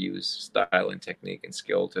going to use style and technique and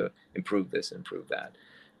skill to improve this, improve that.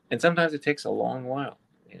 And sometimes it takes a long while,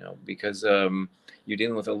 because you're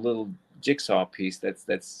dealing with a little jigsaw piece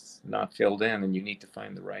that's not filled in, and you need to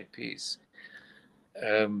find the right piece.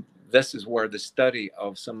 This is where the study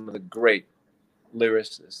of some of the great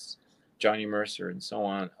lyricists, Johnny Mercer and so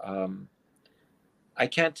on, I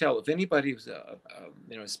can't tell if anybody who's a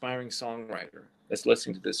aspiring songwriter that's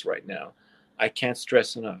listening to this right now, I can't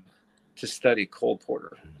stress enough to study Cole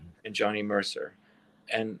Porter and Johnny Mercer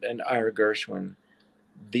and Ira Gershwin,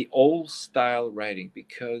 the old style writing,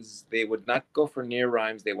 because they would not go for near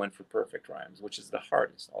rhymes, they went for perfect rhymes, which is the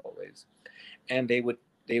hardest always. And they would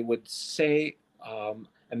say there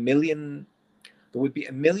would be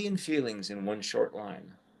a million feelings in one short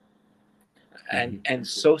line, and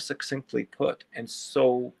so succinctly put and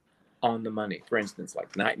so on the money. For instance,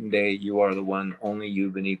 like "Night and day, you are the one, only you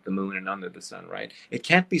beneath the moon and under the sun," right? It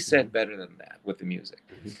can't be said better than that with the music.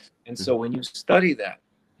 And so when you study that,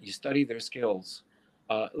 you study their skills,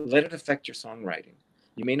 let it affect your songwriting.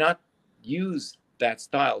 You may not use that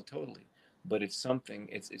style totally, but it's something,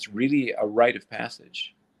 it's really a rite of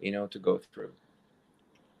passage, to go through.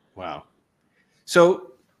 Wow.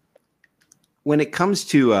 So when it comes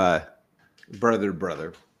to Brother to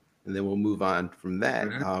Brother, and then we'll move on from that,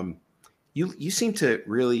 you seem to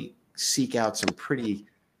really seek out some pretty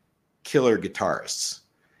killer guitarists.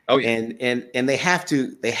 Oh yeah. And they have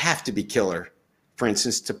to be killer, for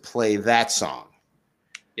instance, to play that song.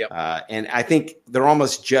 Yep. And I think they're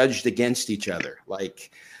almost judged against each other.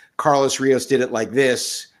 Like Carlos Rios did it like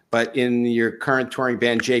this, but in your current touring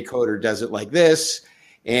band, Jay Coder does it like this.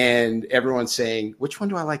 And everyone's saying, which one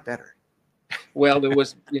do I like better? Well, there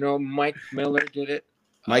was, Mike Miller did it.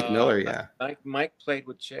 Mike Miller, yeah. Mike played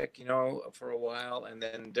with Chick, for a while. And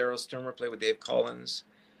then Daryl Stuermer played with Dave Collins.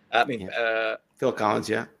 Phil Collins,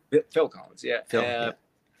 yeah. Phil Collins, yeah. Yeah.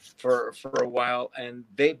 For a while, and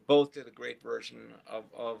they both did a great version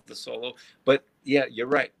of the solo. But yeah, you're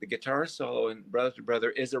right. The guitar solo in Brother to Brother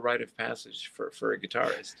is a rite of passage for a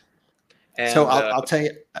guitarist. And, so I'll tell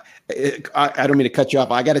you, I don't mean to cut you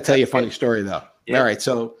off. I got to tell you a funny story though. Yeah. All right.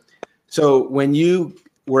 So when you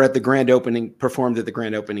were at the performed at the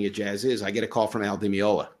grand opening of Jazz Is, I get a call from Al Di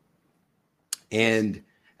Meola, and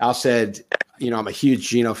Al said, I'm a huge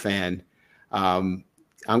Gino fan. I'm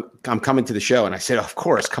coming to the show. And I said, of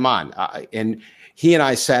course, come on. And he and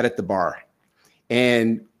I sat at the bar,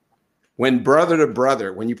 and when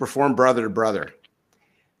you perform Brother to Brother,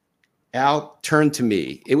 Al turned to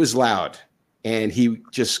me. It was loud. And he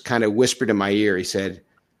just kind of whispered in my ear. He said,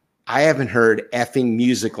 I haven't heard effing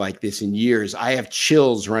music like this in years. I have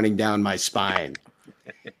chills running down my spine.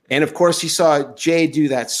 And of course, he saw Jay do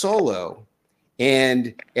that solo.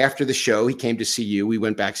 And after the show, he came to see you. We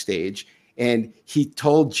went backstage. And he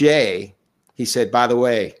told Jay, he said, by the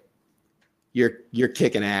way, you're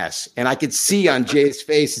kicking ass. And I could see on Jay's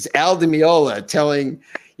face, it's Al Di Meola telling,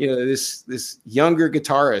 this younger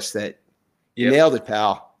guitarist that you nailed it,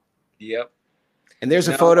 pal. Yep. And there's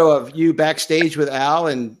a photo of you backstage with Al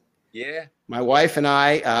and yeah, my wife and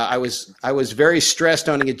I. I was very stressed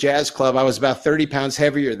owning a jazz club. I was about 30 pounds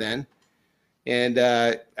heavier then, and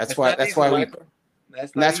that's why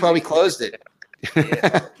we closed it.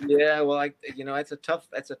 Yeah. Well, that's a tough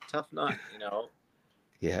nut.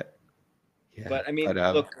 Yeah. But I mean,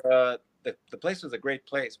 look, the place was a great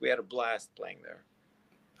place. We had a blast playing there.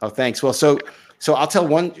 Oh, thanks. Well, so I'll tell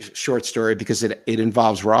one short story because it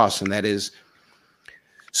involves Ross, and that is,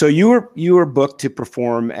 so you were booked to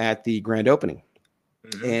perform at the grand opening,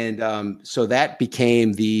 and so that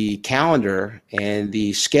became the calendar and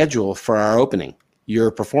the schedule for our opening, your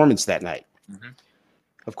performance that night.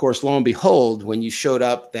 Of course, lo and behold, when you showed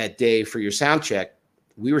up that day for your sound check,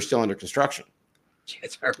 we were still under construction.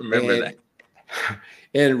 Yes, I remember that.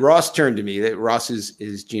 And Ross turned to me. That Ross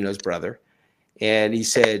is Gino's brother. And he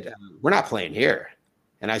said, "We're not playing here."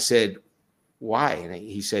 And I said, "Why?" And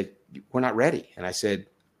he said, "We're not ready." And I said,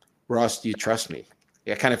 "Ross, do you trust me?"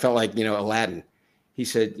 I kind of felt like, Aladdin. He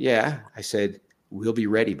said, "Yeah." I said, "We'll be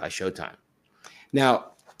ready by showtime."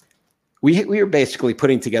 Now, we were basically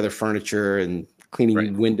putting together furniture and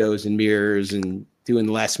cleaning windows and mirrors and doing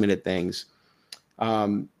last minute things.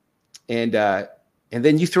 And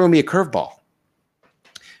then you throw me a curveball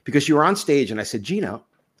because you were on stage and I said, "Gino,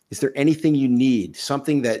 is there anything you need,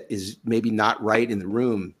 something that is maybe not right in the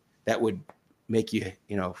room that would make you,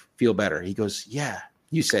 feel better?" He goes, "Yeah."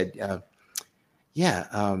 You said,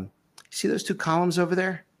 "See those two columns over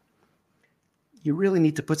there? You really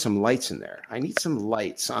need to put some lights in there. I need some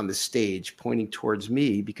lights on the stage pointing towards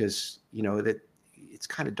me because, that it's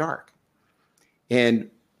kind of dark."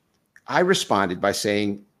 And I responded by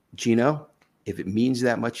saying, "Gino, if it means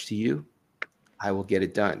that much to you, I will get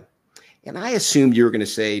it done." And I assumed you were going to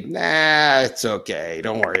say, "Nah, it's okay.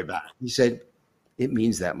 Don't worry about it." He said, "It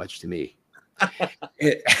means that much to me."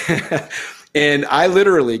 And I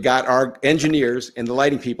literally got our engineers and the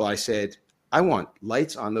lighting people. I said, "I want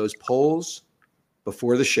lights on those poles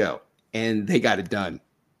before the show." And they got it done.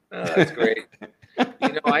 Oh, that's great.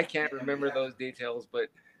 I can't remember those details, but,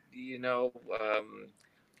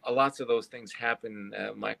 lots of those things happen,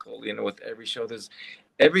 Michael, with every show. There's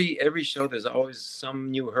every show, there's always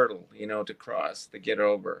some new hurdle, to cross, to get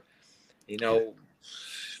over.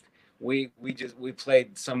 We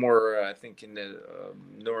played somewhere, I think in the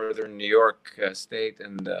northern New York state,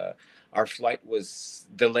 and our flight was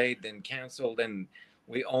delayed and canceled, and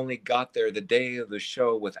we only got there the day of the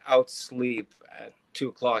show without sleep at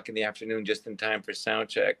 2:00 in the afternoon, just in time for sound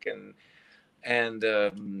check. And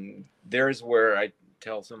there's where I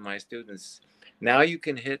tell some of my students, now you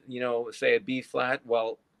can hit, say a B flat.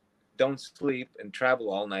 Well, don't sleep and travel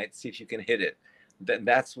all night. See if you can hit it. Then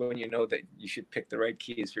that's when you know that you should pick the right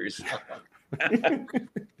keys for yourself.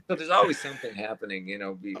 So there's always something happening,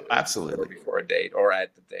 Absolutely, before a date or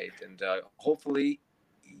at the date. And hopefully,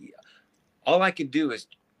 all I can do is,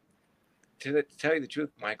 to tell you the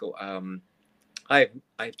truth, Michael, I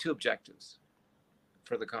have two objectives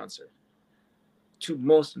for the concert. Two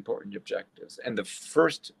most important objectives. And the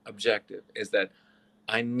first objective is that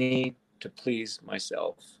I need to please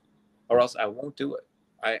myself, or else I won't do it.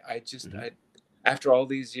 After all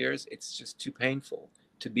these years, it's just too painful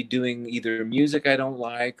to be doing either music I don't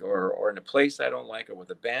like, or in a place I don't like, or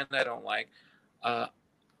with a band I don't like.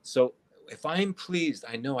 So if I'm pleased,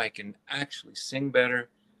 I know I can actually sing better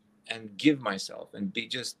and give myself and be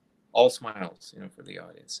just all smiles, for the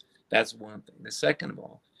audience. That's one thing. The second of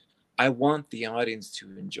all, I want the audience to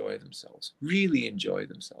enjoy themselves, really enjoy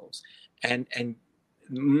themselves, and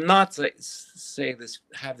not say this,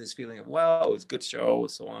 have this feeling of, well, it was a good show,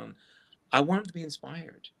 so on. I want them to be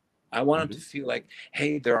inspired. I want them to feel like,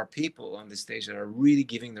 hey, there are people on this stage that are really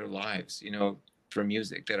giving their lives, for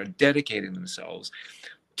music, that are dedicating themselves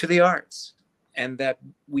to the arts, and that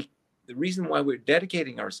the reason why we're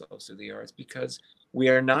dedicating ourselves to the arts, because we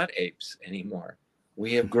are not apes anymore.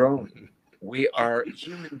 We have grown. We are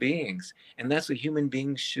human beings, and that's what human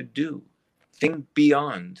beings should do. Think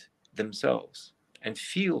beyond themselves and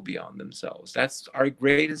feel beyond themselves. That's our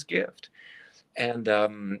greatest gift. And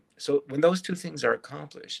so when those two things are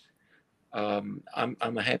accomplished, I'm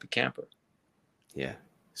a happy camper. Yeah.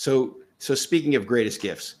 So speaking of greatest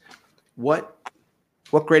gifts, what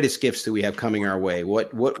greatest gifts do we have coming our way?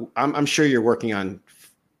 What I'm sure you're working on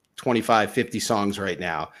 25, 50 songs right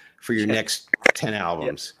now for your next 10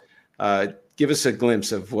 albums. Yeah. Give us a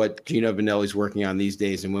glimpse of what Gino Vannelli's working on these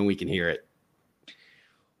days and when we can hear it.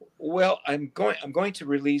 Well, I'm going to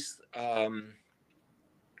release, I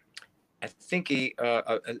think a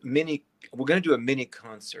mini. We're going to do a mini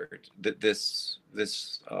concert this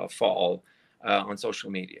fall on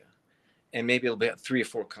social media, and maybe it'll be three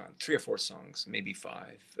or four songs, maybe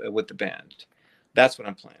five with the band. That's what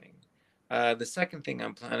I'm planning. The second thing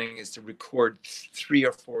I'm planning is to record 3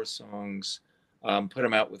 or 4 songs, put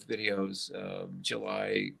them out with videos,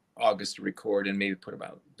 July, August to record, and maybe put them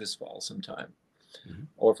out this fall sometime,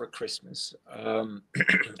 or for Christmas.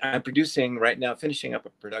 I'm producing right now, finishing up a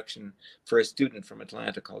production for a student from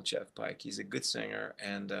Atlanta called Jeff Pike. He's a good singer,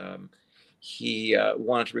 and he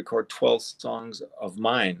wanted to record 12 songs of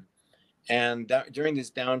mine. And during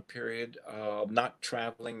this down period of not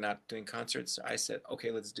traveling, not doing concerts, I said,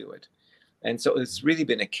 okay, let's do it. And so it's really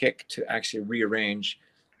been a kick to actually rearrange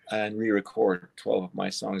and re-record 12 of my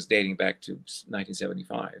songs dating back to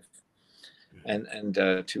 1975, and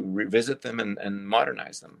to revisit them and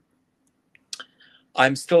modernize them.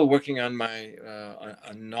 I'm still working on my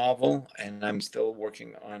a novel, and I'm still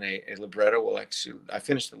working on a libretto. Well, actually, I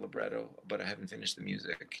finished the libretto, but I haven't finished the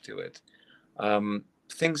music to it.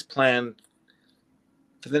 Things planned.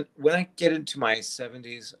 When I get into my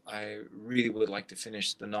 70s, I really would like to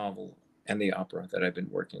finish the novel and the opera that I've been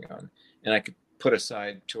working on, and I could put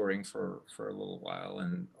aside touring for a little while,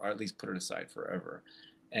 or at least put it aside forever,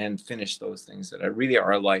 and finish those things that really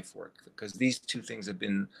are life work, because these two things have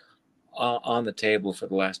been on the table for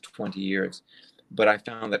the last 20 years. But I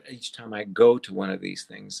found that each time I go to one of these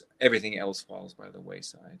things, everything else falls by the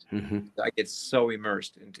wayside. I get so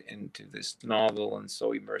immersed into this novel and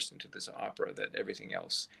so immersed into this opera that everything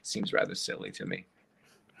else seems rather silly to me.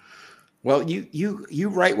 Well, you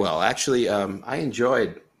write well. Actually, I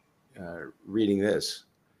enjoyed reading this.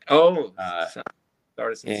 Oh,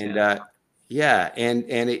 and yeah, and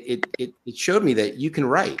it showed me that you can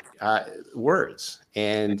write words,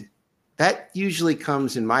 and that usually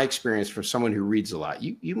comes, in my experience, from someone who reads a lot.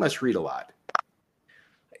 You must read a lot.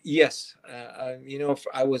 Yes,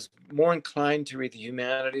 I was more inclined to read the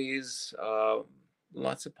humanities,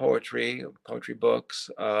 lots of poetry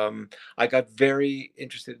books. I got very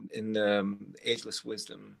interested in the ageless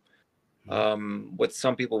wisdom, what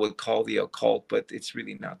some people would call the occult, but it's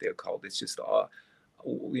really not the occult. It's just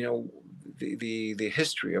the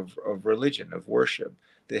history of religion, of worship,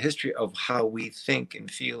 the history of how we think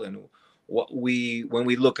and feel, and when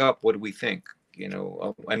we look up, what do we think?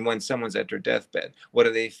 And when someone's at their deathbed, what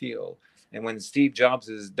do they feel? And when Steve Jobs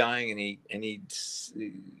is dying, and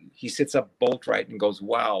he sits up bolt right and goes,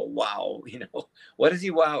 wow, what is he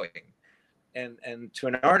wowing? And to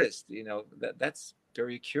an artist, that's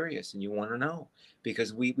very curious, and you want to know,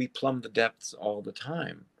 because we plumb the depths all the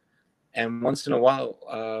time. And once in a while,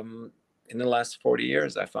 in the last 40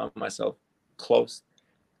 years, I found myself close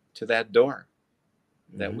to that door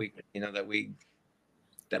that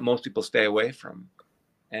that most people stay away from,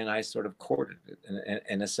 and I sort of courted it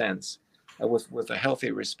in a sense, with a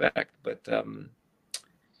healthy respect. But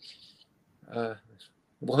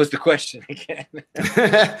what was the question again?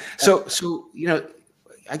 so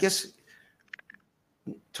I guess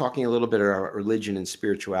talking a little bit about religion and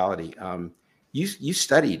spirituality, you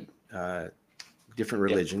studied different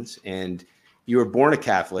religions, and you were born a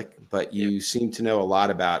Catholic, but you seem to know a lot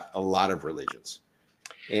about a lot of religions.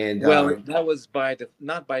 And that was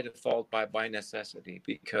not by default, by necessity,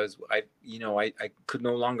 because I could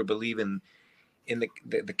no longer believe in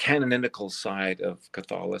the canonical side of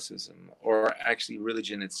Catholicism, or actually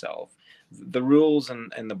religion itself. The rules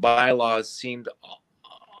and the bylaws seemed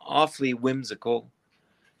awfully whimsical.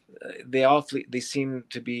 They seem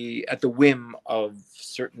to be at the whim of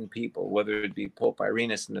certain people, whether it be Pope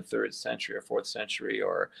Irenaeus in the 3rd century or 4th century,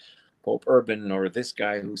 or Pope Urban, or this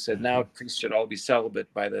guy who said now priests should all be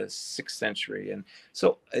celibate by the 6th century. And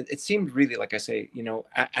so it seemed really, like I say,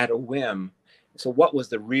 at a whim. So what was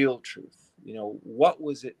the real truth? What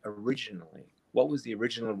was it originally? What was the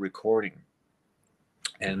original recording?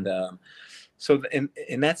 And so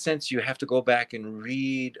in that sense, you have to go back and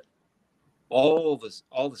read all the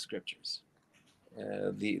scriptures,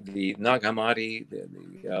 the Nag Hammadi,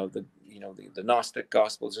 the Gnostic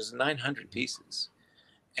Gospels. There's 900 pieces.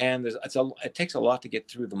 And it takes a lot to get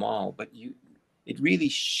through them all, but it really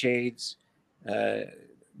shades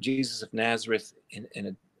Jesus of Nazareth in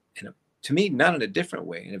a to me, not in a different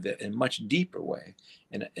way, in a much deeper way,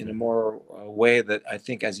 in a more way that I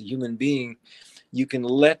think as a human being, you can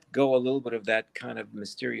let go a little bit of that kind of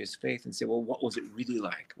mysterious faith and say, well, what was it really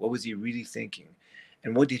like? What was he really thinking?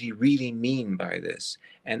 And what did he really mean by this?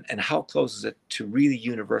 And how close is it to really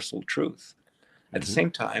universal truth? At the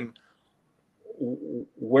same time,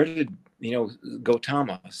 where did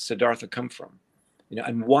Gautama, Siddhartha come from?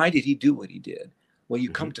 And why did he do what he did? Well,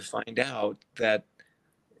 you come to find out that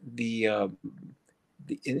in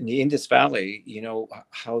the Indus Valley,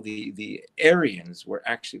 how the Aryans were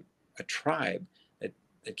actually a tribe that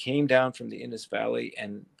that came down from the Indus Valley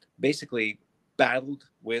and basically battled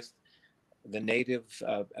with the native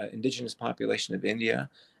indigenous population of India.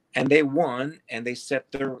 And they won, and they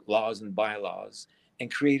set their laws and bylaws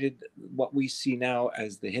and created what we see now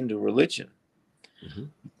as the Hindu religion. Mm-hmm.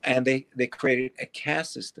 And they created a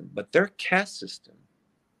caste system, but their caste system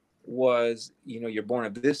was, you're born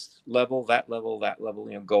of this level, that level,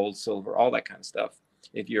 gold, silver, all that kind of stuff.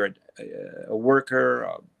 If you're a worker,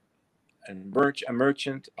 a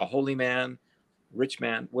merchant, a holy man, rich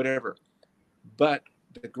man, whatever. But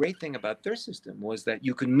the great thing about their system was that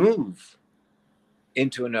you could move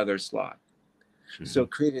into another slot. Mm-hmm. So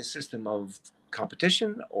it created a system of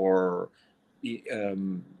competition or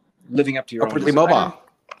living up to your upwardly mobile,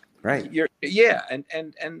 right? You're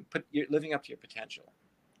living up to your potential.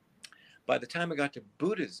 By the time I got to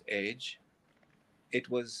Buddha's age, it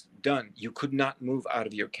was done. You could not move out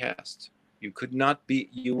of your caste. You could not be.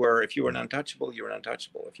 If you were an untouchable, you were an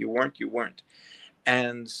untouchable. If you weren't, you weren't.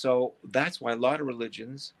 And so that's why a lot of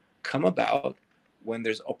religions come about when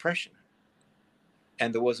there's oppression,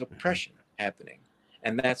 and there was oppression happening,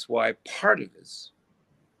 and that's why part of this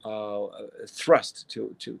thrust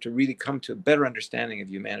to really come to a better understanding of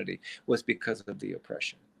humanity was because of the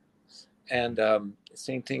oppression. And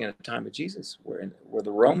same thing in the time of Jesus, where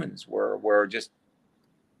the Romans were just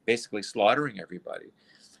basically slaughtering everybody.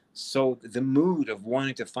 So the mood of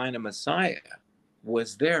wanting to find a Messiah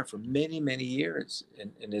was there for many, many years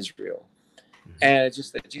in Israel. Mm-hmm. And it's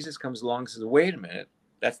just that Jesus comes along and says, wait a minute,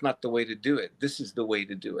 that's not the way to do it. This is the way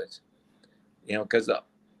to do it. Because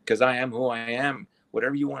I am who I am,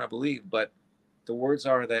 whatever you want to believe. But the words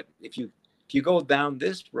are that if you go down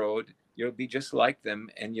this road, you'll be just like them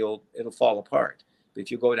and it'll fall apart. But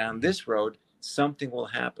if you go down this road, something will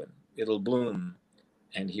happen. It'll bloom.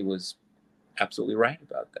 And he was absolutely right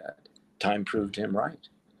about that. Time proved him right.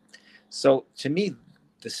 So to me,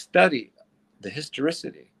 the study, the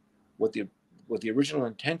historicity, what the original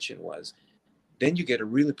intention was, then you get a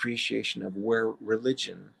real appreciation of where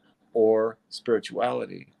religion or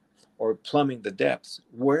spirituality or plumbing the depths,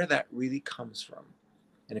 where that really comes from.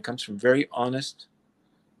 And it comes from very honest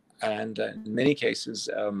and in many cases,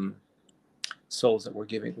 souls that were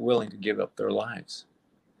willing to give up their lives.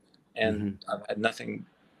 And I've had nothing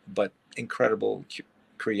but incredible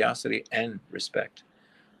curiosity and respect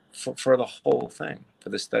for the whole thing, for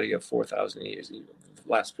the study of 4,000 years, the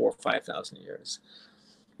last 4,000 or 5,000 years.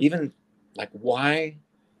 Even like why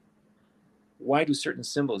do certain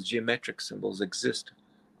symbols, geometric symbols, exist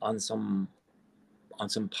on some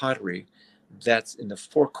pottery that's in the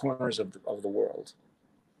four corners of the world?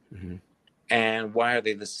 Mm-hmm. And why are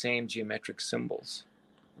they the same geometric symbols?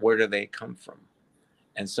 Where do they come from?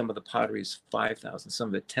 And some of the pottery is 5,000, some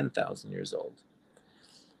of it 10,000 years old.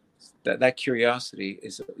 That curiosity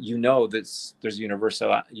is, there's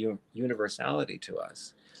universality to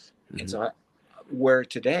us. Mm-hmm. And so where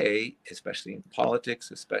today, especially in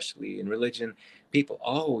politics, especially in religion, people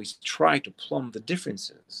always try to plumb the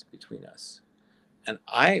differences between us. And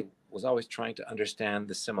I was always trying to understand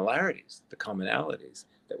the similarities, the commonalities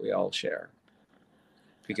that we all share.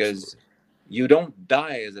 Because Absolutely. You don't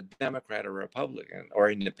die as a Democrat or Republican or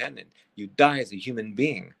independent. You die as a human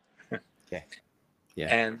being. Okay.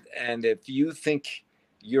 Yeah. And if you think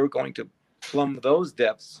you're going to plumb those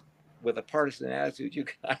depths with a partisan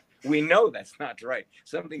attitude, we know that's not right.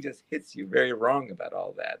 Something just hits you very wrong about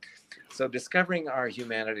all that. So discovering our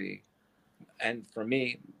humanity, and for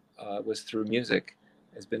me, was through music,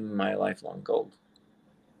 has been my lifelong goal.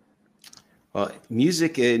 Well,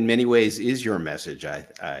 music in many ways is your message.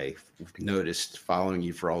 I noticed following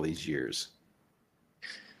you for all these years.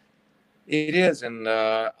 It is, and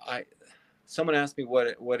someone asked me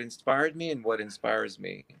what inspired me and what inspires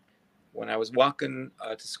me. When I was walking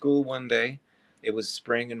to school one day, it was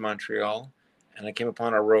spring in Montreal, and I came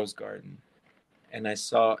upon a rose garden, and I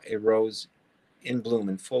saw a rose in bloom,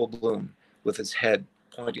 in full bloom, with its head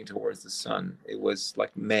pointing towards the sun. It was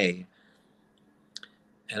like May.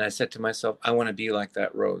 And I said to myself, I want to be like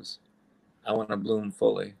that rose. I want to bloom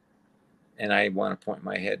fully. And I want to point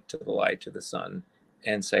my head to the light, to the sun,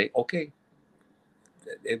 and say, okay,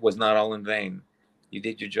 it was not all in vain. You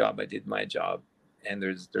did your job, I did my job, and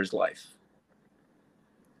there's life.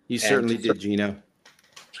 You certainly did, Gino.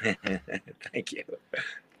 Thank you.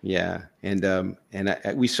 Yeah, and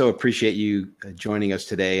we so appreciate you joining us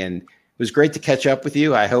today, and it was great to catch up with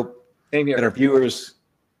you. I hope that our viewers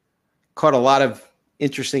caught a lot of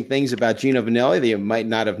interesting things about Gino Vannelli that you might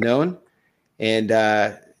not have known. And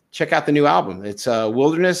check out the new album. It's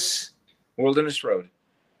Wilderness Road.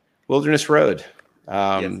 Wilderness Road.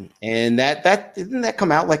 Yes. And that didn't that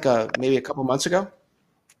come out like maybe a couple months ago?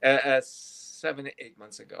 7-8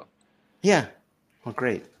 months ago. Yeah. Well,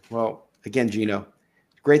 great. Well, again, Gino,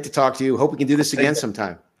 great to talk to you. Hope we can do this again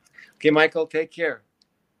sometime. Okay, Michael, take care.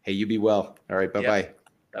 Hey, you be well. All right. Bye-bye.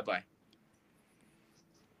 Bye-bye.